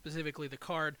 specifically the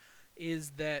card,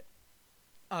 is that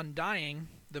Undying,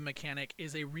 the mechanic,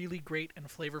 is a really great and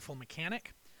flavorful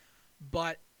mechanic,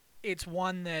 but it's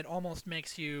one that almost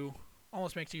makes you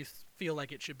feel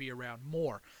like it should be around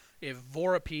more. If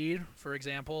Vorapede, for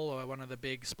example, one of the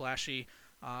big splashy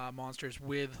monsters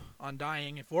with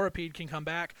Undying, if Vorapede can come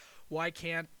back, why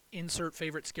can't insert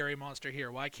favorite scary monster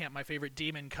here? Why can't my favorite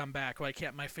demon come back? Why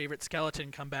can't my favorite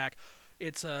skeleton come back?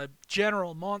 It's a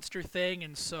general monster thing,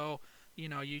 and so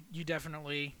you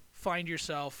definitely find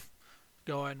yourself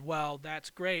going, well, that's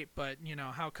great, but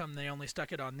how come they only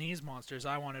stuck it on these monsters?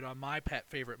 I want it on my pet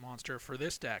favorite monster for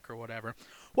this deck or whatever.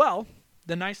 Well,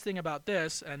 the nice thing about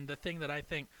this, and the thing that I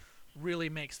think really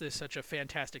makes this such a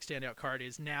fantastic standout card,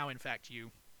 is now, in fact, you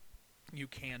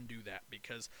can do that,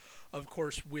 because, of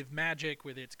course, with Magic,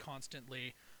 with its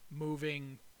constantly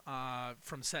moving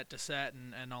from set to set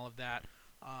and all of that,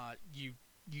 you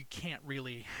can't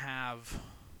really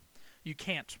you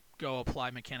can't go apply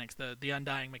mechanics. The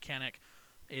Undying mechanic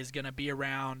is going to be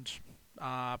around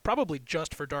probably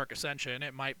just for Dark Ascension.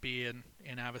 It might be in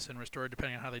Avacyn Restored,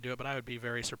 depending on how they do it, but I would be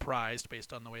very surprised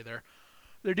based on the way they're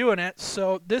doing it.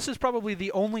 So this is probably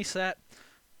the only set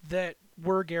that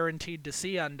we're guaranteed to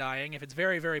see Undying. If it's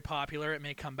very, very popular, it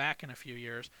may come back in a few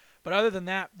years. But other than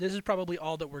that, this is probably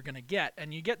all that we're going to get.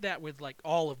 And you get that with like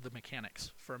all of the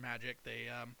mechanics for Magic.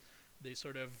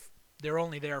 They're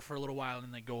only there for a little while and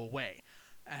then they go away.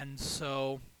 And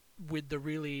so with the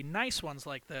really nice ones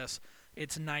like this,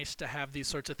 it's nice to have these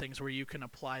sorts of things where you can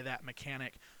apply that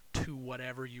mechanic to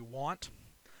whatever you want,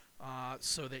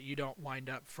 so that you don't wind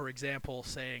up, for example,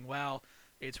 saying, well,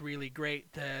 it's really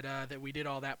great that we did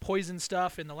all that poison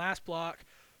stuff in the last block.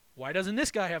 Why doesn't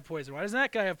this guy have poison? Why doesn't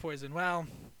that guy have poison? Well,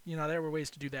 there were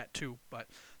ways to do that too. But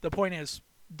the point is,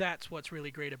 that's what's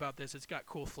really great about this. It's got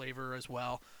cool flavor as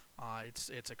well.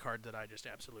 It's a card that I just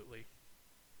absolutely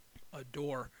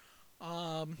adore.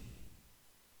 On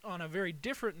a very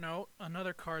different note,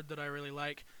 another card that I really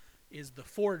like is the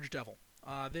Forge Devil.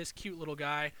 This cute little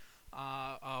guy,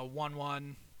 a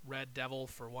 1/1 red devil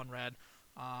for 1 red,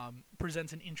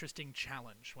 presents an interesting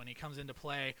challenge. When he comes into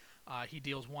play, he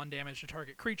deals 1 damage to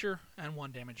target creature and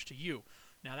 1 damage to you.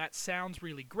 Now that sounds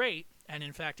really great, and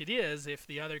in fact it is if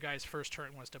the other guy's first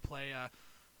turn was to play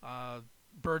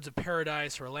Birds of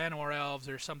Paradise or Llanowar Elves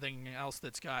or something else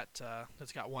that's got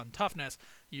 1 toughness.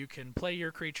 You can play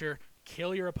your creature,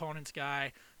 kill your opponent's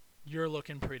guy, you're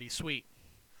looking pretty sweet.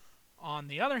 On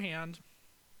the other hand,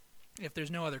 if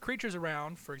there's no other creatures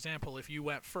around, for example, if you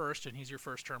went first and he's your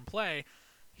first turn play,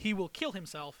 he will kill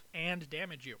himself and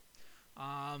damage you.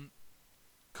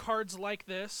 Cards like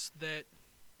this that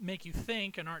make you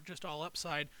think and aren't just all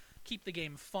upside keep the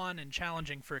game fun and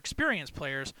challenging for experienced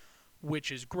players,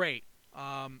 which is great.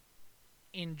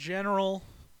 In general,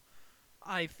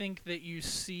 I think that you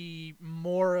see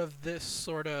more of this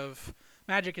sort of...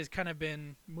 Magic has kind of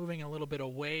been moving a little bit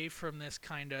away from this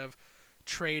kind of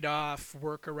trade-off,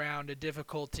 work around a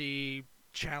difficulty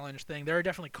challenge thing. There are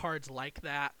definitely cards like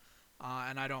that,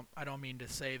 and I don't mean to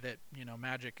say that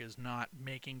Magic is not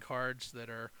making cards that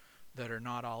are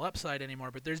not all upside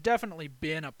anymore, but there's definitely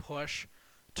been a push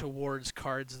towards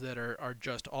cards that are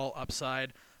just all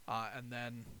upside. And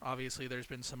then obviously there's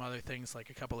been some other things, like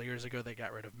a couple of years ago they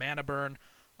got rid of Mana Burn,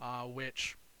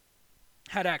 which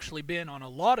had actually been on a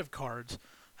lot of cards,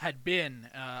 had been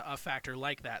a factor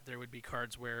like that. There would be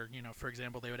cards where, for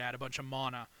example, they would add a bunch of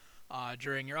mana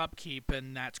during your upkeep,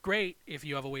 and that's great if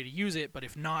you have a way to use it, but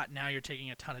if not, now you're taking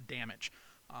a ton of damage.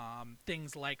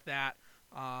 Things like that.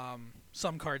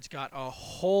 Some cards got a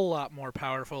whole lot more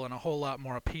powerful and a whole lot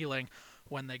more appealing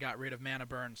when they got rid of Mana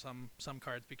Burn. Some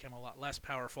cards became a lot less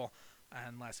powerful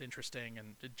and less interesting,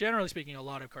 and generally speaking, a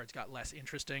lot of cards got less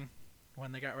interesting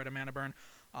when they got rid of Mana Burn.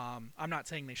 I'm not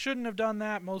saying they shouldn't have done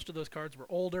that. Most of those cards were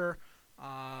older,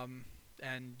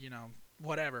 and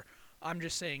whatever. I'm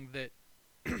just saying that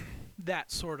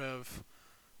that sort of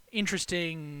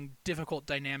interesting, difficult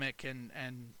dynamic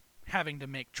and having to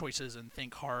make choices and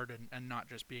think hard and not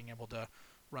just being able to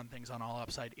run things on all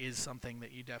upside is something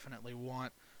that you definitely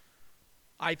want.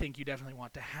 I think you definitely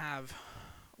want to have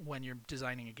when you're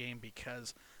designing a game,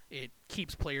 because it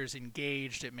keeps players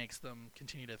engaged, it makes them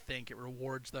continue to think, it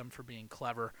rewards them for being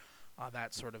clever,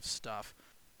 that sort of stuff.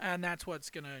 And that's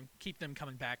what's going to keep them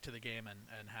coming back to the game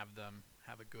and have them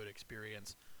have a good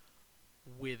experience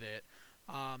with it.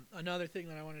 Another thing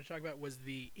that I wanted to talk about was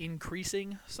the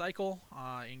increasing cycle,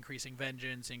 increasing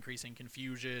vengeance, increasing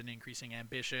confusion, increasing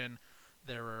ambition.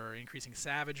 There were increasing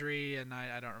savagery, and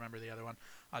I don't remember the other one.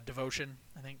 Devotion,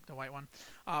 I think, the white one.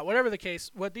 Whatever the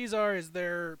case, what these are is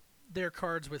they're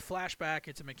cards with flashback.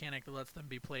 It's a mechanic that lets them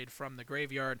be played from the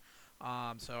graveyard.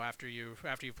 So after you've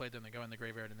played them, they go in the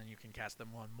graveyard, and then you can cast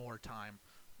them one more time,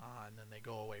 and then they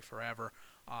go away forever.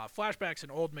 Flashback's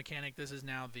an old mechanic. This is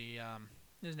now the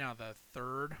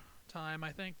third time,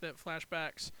 I think, that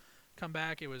flashbacks come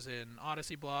back. It was in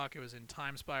Odyssey block. It was in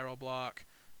Time Spiral block.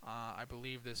 I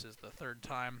believe this is the third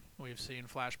time we've seen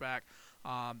flashback.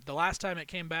 The last time it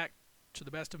came back, to the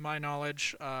best of my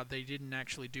knowledge, they didn't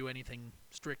actually do anything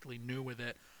strictly new with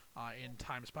it in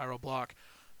Time Spiral block.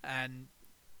 And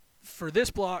for this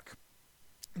block,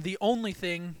 the only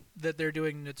thing that they're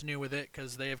doing that's new with it,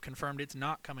 because they have confirmed it's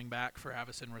not coming back for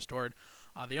Avacyn Restored,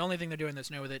 the only thing they're doing that's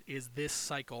new with it is this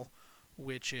cycle,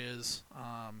 which is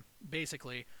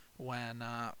basically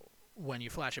when you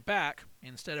flash it back,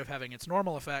 instead of having its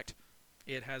normal effect,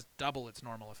 it has double its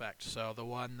normal effect. So the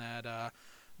one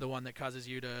that causes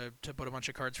you to put a bunch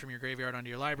of cards from your graveyard onto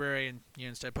your library, and you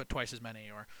instead put twice as many,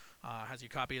 or has you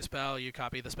copy a spell, you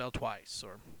copy the spell twice,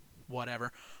 or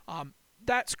whatever.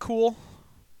 That's cool.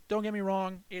 Don't get me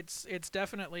wrong. It's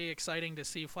definitely exciting to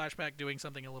see flashback doing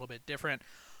something a little bit different.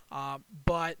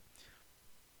 But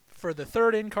for the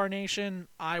third incarnation,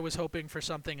 I was hoping for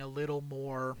something a little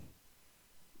more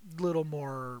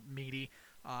meaty,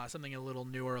 something a little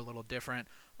newer, a little different.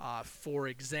 For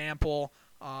example,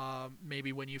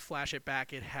 maybe when you flash it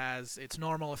back, it has its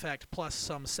normal effect plus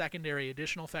some secondary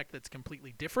additional effect that's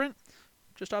completely different,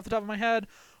 just off the top of my head,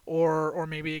 or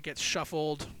maybe it gets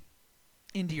shuffled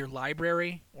into your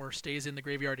library or stays in the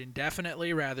graveyard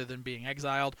indefinitely rather than being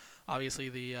exiled. Obviously,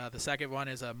 the second one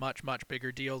is a much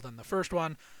bigger deal than the first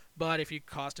one, but if you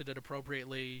costed it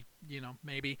appropriately,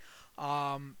 maybe.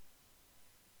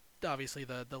 Obviously,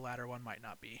 the latter one might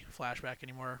not be flashback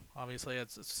anymore. Obviously,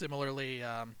 it's similarly,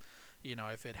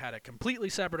 if it had a completely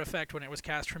separate effect when it was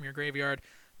cast from your graveyard,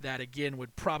 that again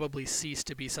would probably cease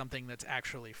to be something that's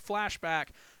actually flashback,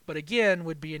 but again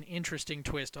would be an interesting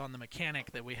twist on the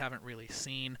mechanic that we haven't really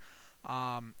seen.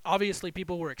 Obviously,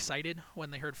 people were excited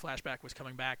when they heard flashback was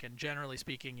coming back, and generally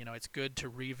speaking, it's good to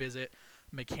revisit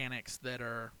mechanics that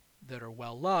are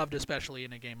well loved, especially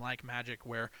in a game like Magic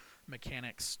where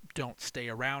mechanics don't stay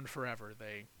around forever.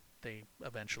 They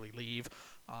eventually leave.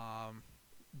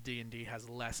 D&D has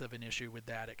less of an issue with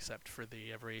that, except for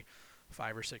the every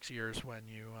 5 or 6 years when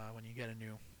you get a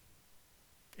new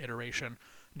iteration,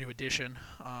 new edition.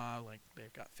 Like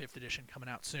they've got 5th edition coming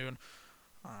out soon.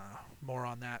 More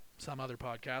on that some other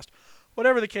podcast.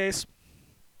 Whatever the case,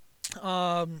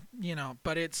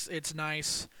 But it's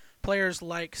nice. Players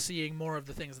like seeing more of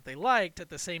the things that they liked. At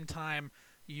the same time,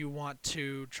 you want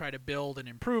to try to build and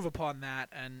improve upon that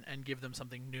and give them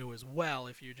something new as well.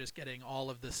 If you're just getting all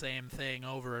of the same thing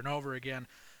over and over again,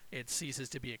 it ceases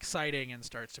to be exciting and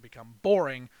starts to become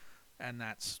boring, and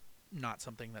that's not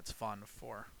something that's fun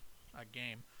for a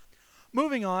game.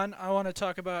 Moving on, I want to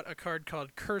talk about a card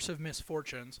called Curse of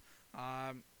Misfortunes.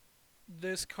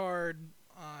 This card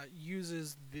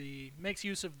makes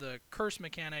use of the curse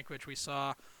mechanic, which we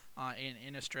saw in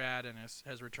Innistrad and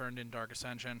has returned in Dark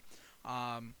Ascension.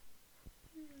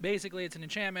 Basically, it's an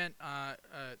enchantment.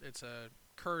 It's a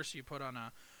curse you put on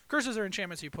a. Curses are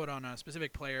enchantments you put on a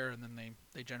specific player, and then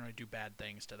they generally do bad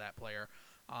things to that player.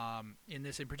 In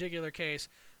this in particular case,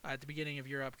 at the beginning of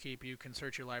your upkeep, you can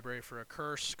search your library for a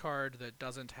curse card that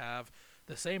doesn't have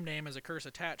the same name as a curse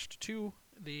attached to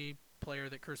the player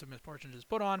that Curse of Misfortunes is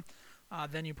put on.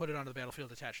 Then you put it onto the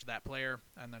battlefield attached to that player,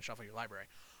 and then shuffle your library.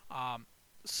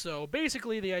 So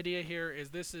basically, the idea here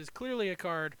is this is clearly a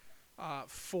card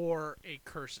for a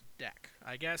curse deck.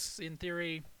 I guess in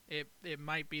theory, it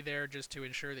might be there just to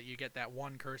ensure that you get that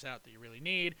one curse out that you really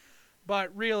need,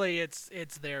 but really it's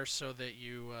there so that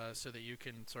you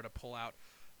can sort of pull out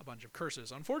a bunch of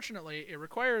curses. Unfortunately, it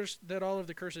requires that all of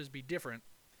the curses be different,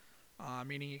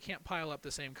 meaning you can't pile up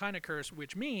the same kind of curse,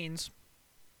 which means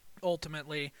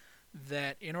ultimately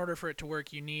that in order for it to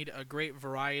work, you need a great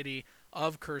variety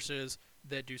of curses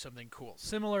that do something cool.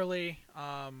 Similarly,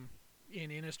 in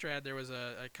Innistrad, there was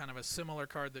a kind of a similar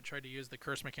card that tried to use the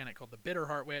curse mechanic called the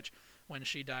Bitterheart Witch. When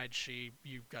she died,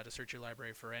 you got to search your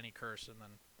library for any curse and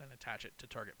then attach it to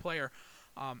target player.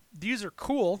 These are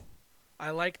cool.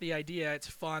 I like the idea. It's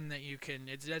fun that you can.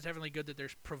 It's definitely good that they're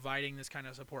providing this kind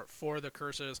of support for the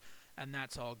curses, and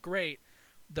that's all great.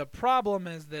 The problem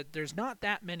is that there's not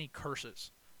that many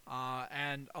curses,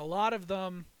 and a lot of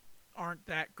them aren't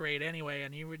that great anyway,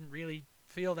 and you wouldn't really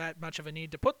feel that much of a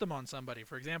need to put them on somebody.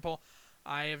 For example,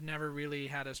 I have never really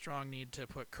had a strong need to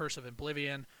put Curse of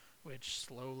Oblivion, which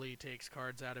slowly takes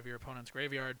cards out of your opponent's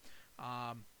graveyard,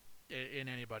 in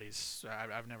anybody's.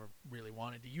 I've never really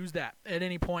wanted to use that at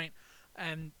any point.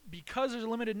 And because there's a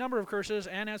limited number of curses,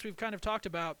 and as we've kind of talked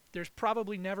about, there's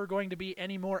probably never going to be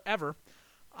any more ever,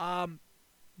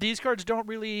 these cards don't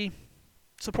really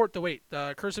support the weight.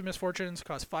 The Curse of Misfortunes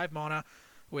costs 5 mana,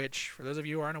 which, for those of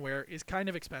you who aren't aware, is kind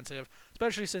of expensive,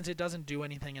 especially since it doesn't do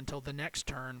anything until the next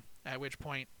turn, at which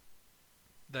point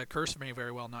the curse may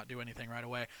very well not do anything right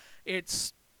away.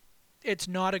 It's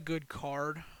not a good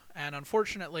card, and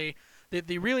unfortunately,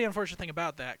 the really unfortunate thing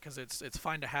about that, because it's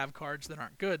fine to have cards that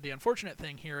aren't good, the unfortunate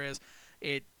thing here is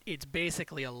it's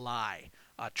basically a lie,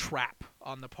 a trap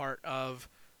on the part of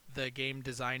the game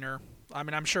designer. I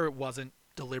mean, I'm sure it wasn't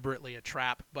deliberately a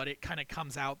trap, but it kind of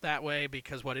comes out that way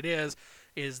because what it is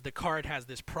the card has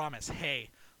this promise: hey,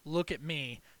 look at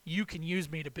me, you can use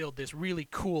me to build this really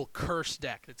cool curse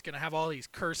deck that's going to have all these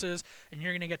curses, and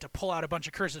you're going to get to pull out a bunch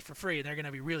of curses for free, and they're going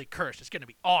to be really cursed. It's going to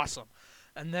be awesome.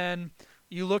 And then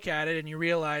you look at it and you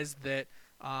realize that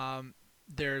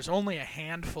there's only a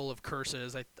handful of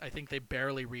curses. I think they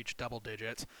barely reach double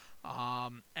digits,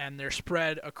 and they're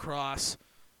spread across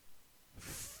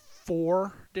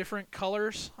 4 different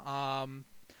colors,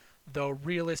 though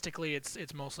realistically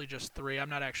it's mostly just 3. I'm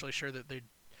not actually sure that they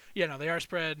are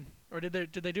spread. Or did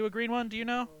they do a green one? Do you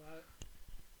know?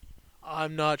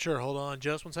 I'm not sure. Hold on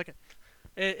just 1 second.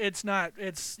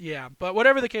 But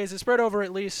whatever the case, it's spread over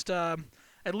at least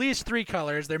 3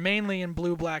 colors. They're mainly in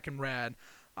blue, black, and red,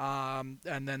 and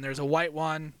then there's a white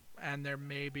one, and there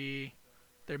may be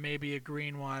a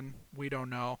green one. We don't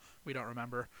know. We don't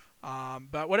remember.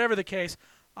 But whatever the case,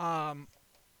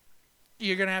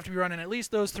 you're going to have to be running at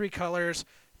least those 3 colors.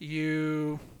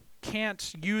 You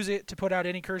can't use it to put out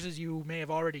any curses you may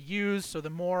have already used, so the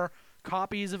more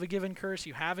copies of a given curse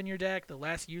you have in your deck, the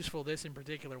less useful this in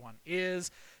particular one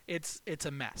is. It's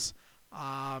a mess.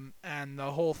 And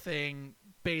the whole thing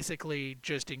basically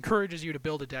just encourages you to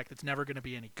build a deck that's never going to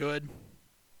be any good,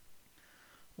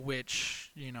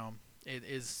 which, it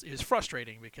is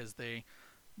frustrating because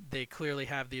they clearly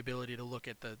have the ability to look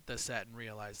at the set and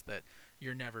realize that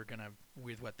you're never going to,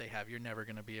 with what they have, you're never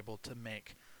going to be able to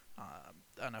make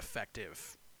an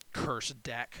effective curse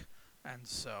deck. And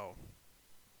so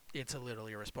it's a little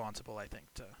irresponsible, I think,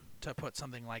 to put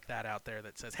something like that out there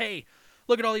that says, hey,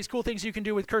 look at all these cool things you can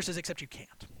do with curses, except you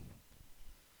can't.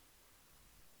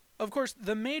 Of course,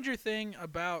 the major thing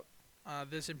about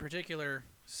this in particular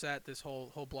set, this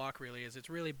whole block really, is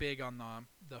it's really big on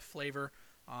the flavor,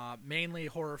 mainly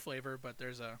horror flavor, but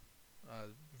there's a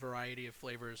variety of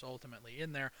flavors ultimately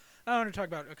in there. I want to talk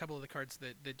about a couple of the cards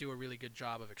that do a really good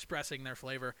job of expressing their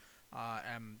flavor,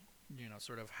 and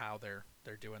sort of how they're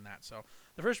doing that. So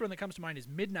the first one that comes to mind is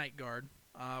Midnight Guard,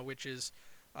 which is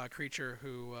a creature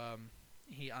who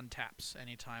he untaps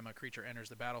anytime a creature enters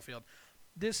the battlefield.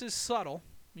 This is subtle.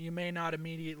 You may not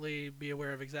immediately be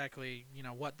aware of exactly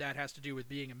what that has to do with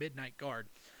being a Midnight Guard,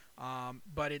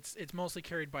 but it's mostly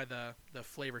carried by the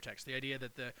flavor text. The idea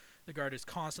that the guard is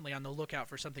constantly on the lookout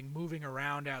for something moving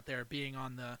around out there, being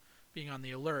on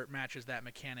the alert, matches that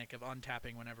mechanic of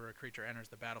untapping whenever a creature enters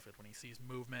the battlefield. When he sees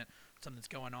movement, something's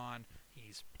going on,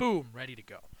 he's boom, ready to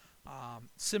go.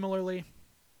 Similarly,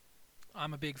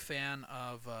 I'm a big fan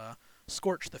of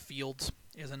Scorch the Fields.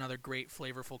 Is another great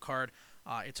flavorful card.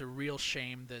 It's a real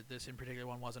shame that this in particular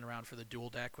one wasn't around for the dual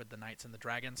deck with the Knights and the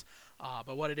Dragons.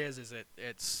 But what it is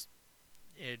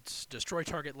it's destroy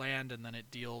target land, and then it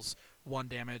deals 1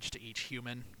 damage to each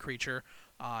human creature.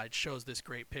 It shows this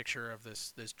great picture of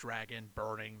this dragon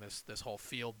burning this whole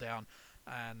field down,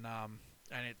 and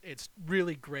it's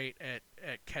really great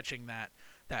at catching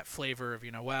that flavor of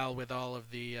with all of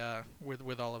the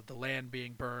with all of the land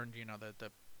being burned,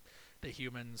 the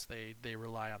humans they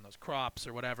rely on those crops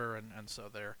or whatever, and so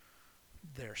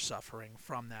they're suffering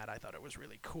from that. I thought it was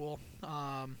really cool.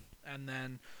 And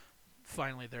then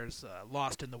finally there's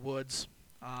Lost in the Woods.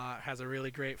 Has a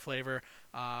really great flavor.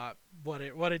 What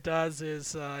it does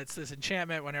is it's this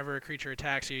enchantment. Whenever a creature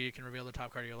attacks you, you can reveal the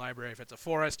top card of your library. If it's a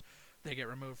forest, they get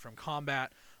removed from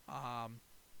combat.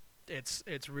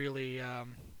 It's really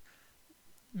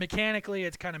mechanically,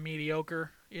 it's kind of mediocre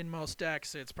in most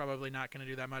decks. It's probably not going to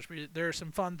do that much, but there are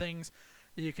some fun things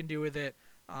that you can do with it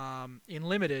in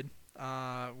Limited,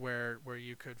 where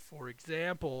you could, for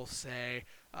example, say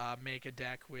make a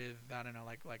deck with, I don't know,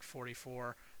 like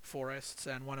 44 forests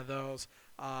and one of those,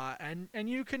 and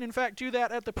you can in fact do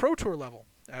that at the Pro Tour level,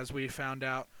 as we found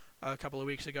out a couple of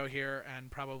weeks ago here,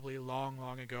 and probably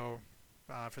long ago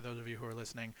for those of you who are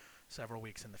listening several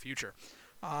weeks in the future.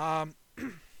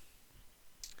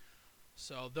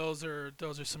 So those are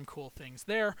some cool things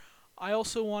there. I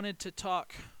also wanted to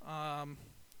talk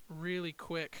really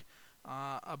quick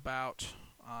about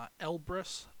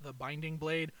Elbrus, the Binding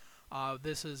Blade.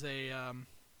 This is a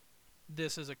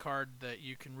card that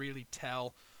you can really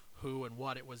tell who and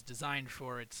what it was designed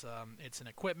for. It's an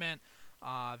equipment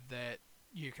that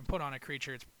you can put on a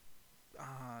creature.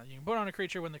 You can put on a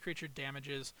creature when the creature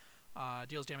deals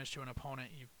damage to an opponent.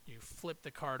 You flip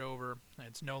the card over.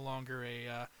 It's no longer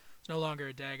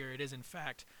a dagger. It is in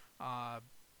fact a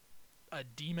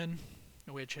demon,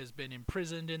 which has been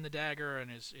imprisoned in the dagger and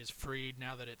is freed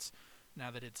now that it's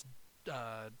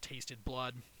tasted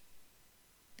blood,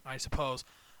 I suppose.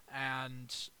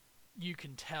 And you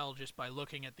can tell just by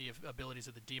looking at the abilities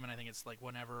of the demon. I think it's like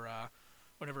whenever a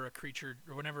creature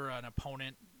or whenever an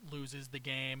opponent loses the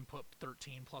game, put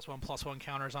 13 +1/+1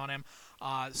 counters on him.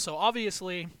 So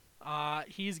obviously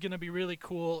he's going to be really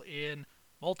cool in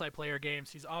multiplayer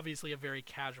games. He's obviously a very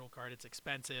casual card. It's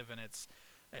expensive, and it's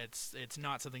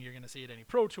not something you're going to see at any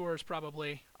Pro Tours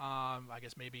probably. I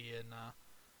guess maybe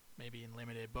in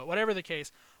Limited, but whatever the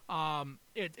case,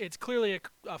 it's clearly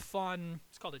a fun.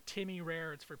 It's called a Timmy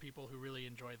rare. It's for people who really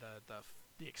enjoy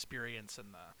the experience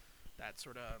and that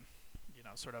sort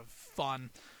of fun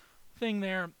thing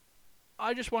there.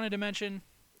 I just wanted to mention.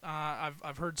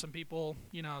 I've heard some people,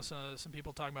 some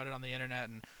people talking about it on the internet,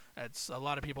 and it's a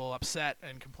lot of people upset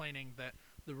and complaining that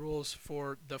the rules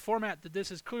for the format that this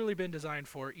has clearly been designed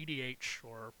for, EDH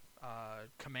or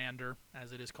Commander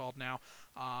as it is called now.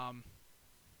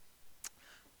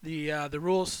 The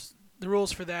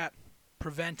rules for that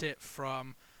prevent it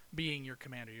from being your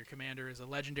commander. Your commander is a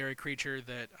legendary creature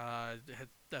that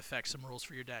affects some rules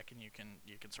for your deck, and you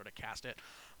can sort of cast it.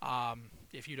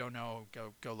 If you don't know,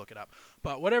 go look it up.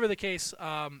 But whatever the case,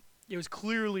 it was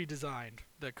clearly designed,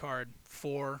 the card,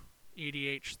 for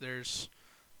EDH.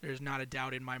 There's not a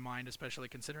doubt in my mind, especially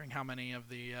considering how many of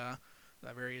the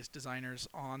various designers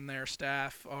on their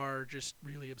staff are just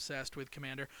really obsessed with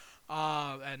Commander,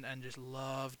 and just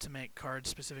love to make cards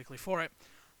specifically for it.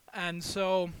 And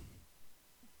so,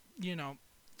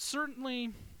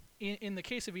 certainly in the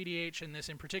case of EDH and this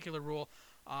in particular rule,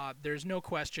 there's no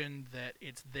question that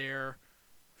it's there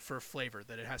for flavor,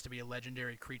 that it has to be a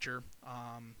legendary creature.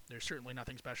 There's certainly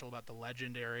nothing special about the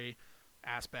legendary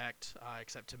aspect,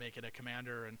 except to make it a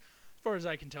commander, and as far as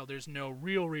I can tell, there's no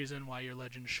real reason why your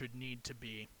legend should need to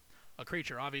be a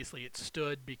creature. Obviously, it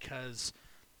stood because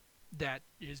that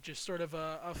is just sort of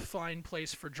a fine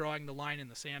place for drawing the line in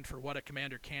the sand for what a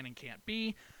commander can and can't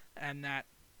be, and that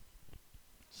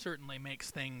certainly makes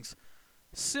things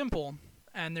simple,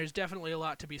 and there's definitely a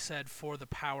lot to be said for the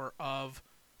power of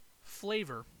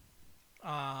flavor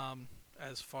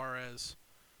as far as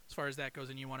that goes,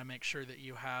 and you want to make sure that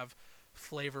you have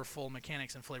flavorful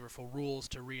mechanics and flavorful rules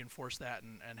to reinforce that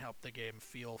and help the game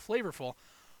feel flavorful.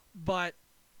 But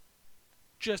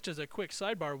just as a quick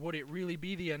sidebar, would it really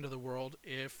be the end of the world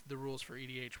if the rules for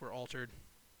EDH were altered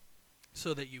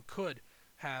so that you could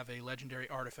have a legendary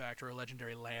artifact or a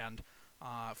legendary land,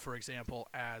 for example,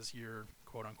 as your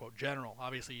quote-unquote general?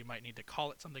 Obviously, you might need to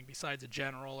call it something besides a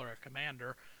general or a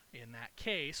commander in that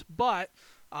case. But,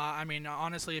 I mean,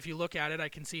 honestly, if you look at it, I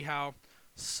can see how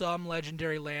some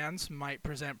legendary lands might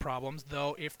present problems,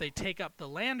 though if they take up the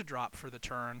land drop for the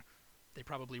turn, they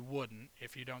probably wouldn't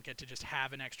if you don't get to just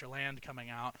have an extra land coming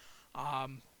out.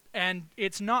 And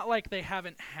it's not like they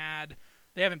haven't banned.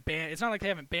 It's not like they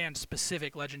haven't banned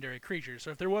specific legendary creatures.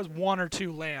 So if there was one or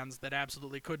two lands that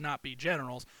absolutely could not be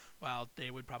generals, well,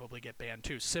 they would probably get banned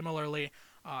too. Similarly,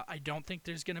 I don't think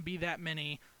there's going to be that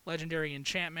many legendary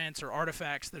enchantments or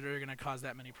artifacts that are going to cause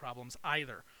that many problems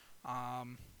either.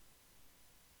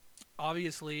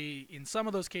 Obviously, in some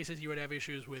of those cases, you would have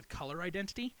issues with color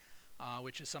identity,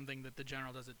 which is something that the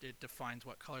general does. It defines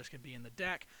what colors can be in the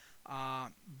deck.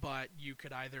 But you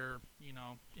could either,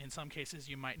 in some cases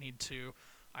you might need to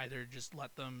either just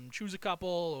let them choose a couple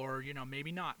or,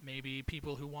 maybe not. Maybe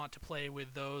people who want to play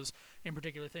with those in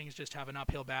particular things just have an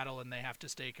uphill battle and they have to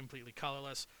stay completely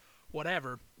colorless,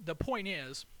 whatever. The point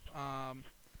is, I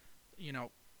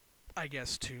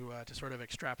guess to sort of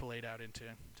extrapolate out into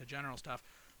general stuff,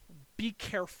 be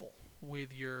careful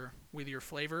with your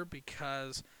flavor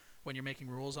because when you're making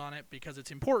rules on it, because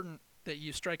it's important that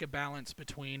you strike a balance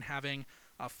between having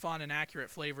a fun and accurate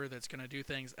flavor that's going to do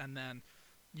things and then,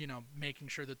 making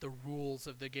sure that the rules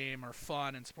of the game are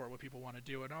fun and support what people want to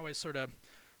do. And always sort of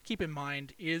keep in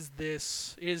mind, is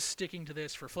sticking to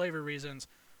this for flavor reasons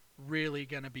really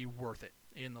going to be worth it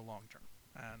in the long term?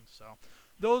 And so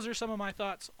those are some of my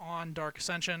thoughts on Dark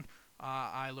Ascension.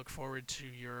 I look forward to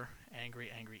your angry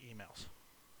emails.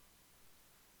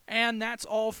 And that's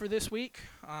all for this week.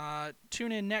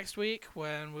 Tune in next week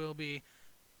when we'll be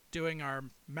doing our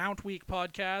Mount Week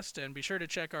podcast, and be sure to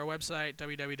check our website,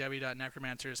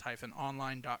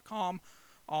 www.necromancers-online.com,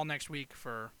 all next week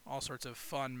for all sorts of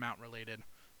fun Mount-related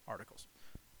articles.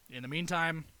 In the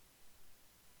meantime,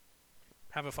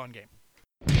 have a fun game.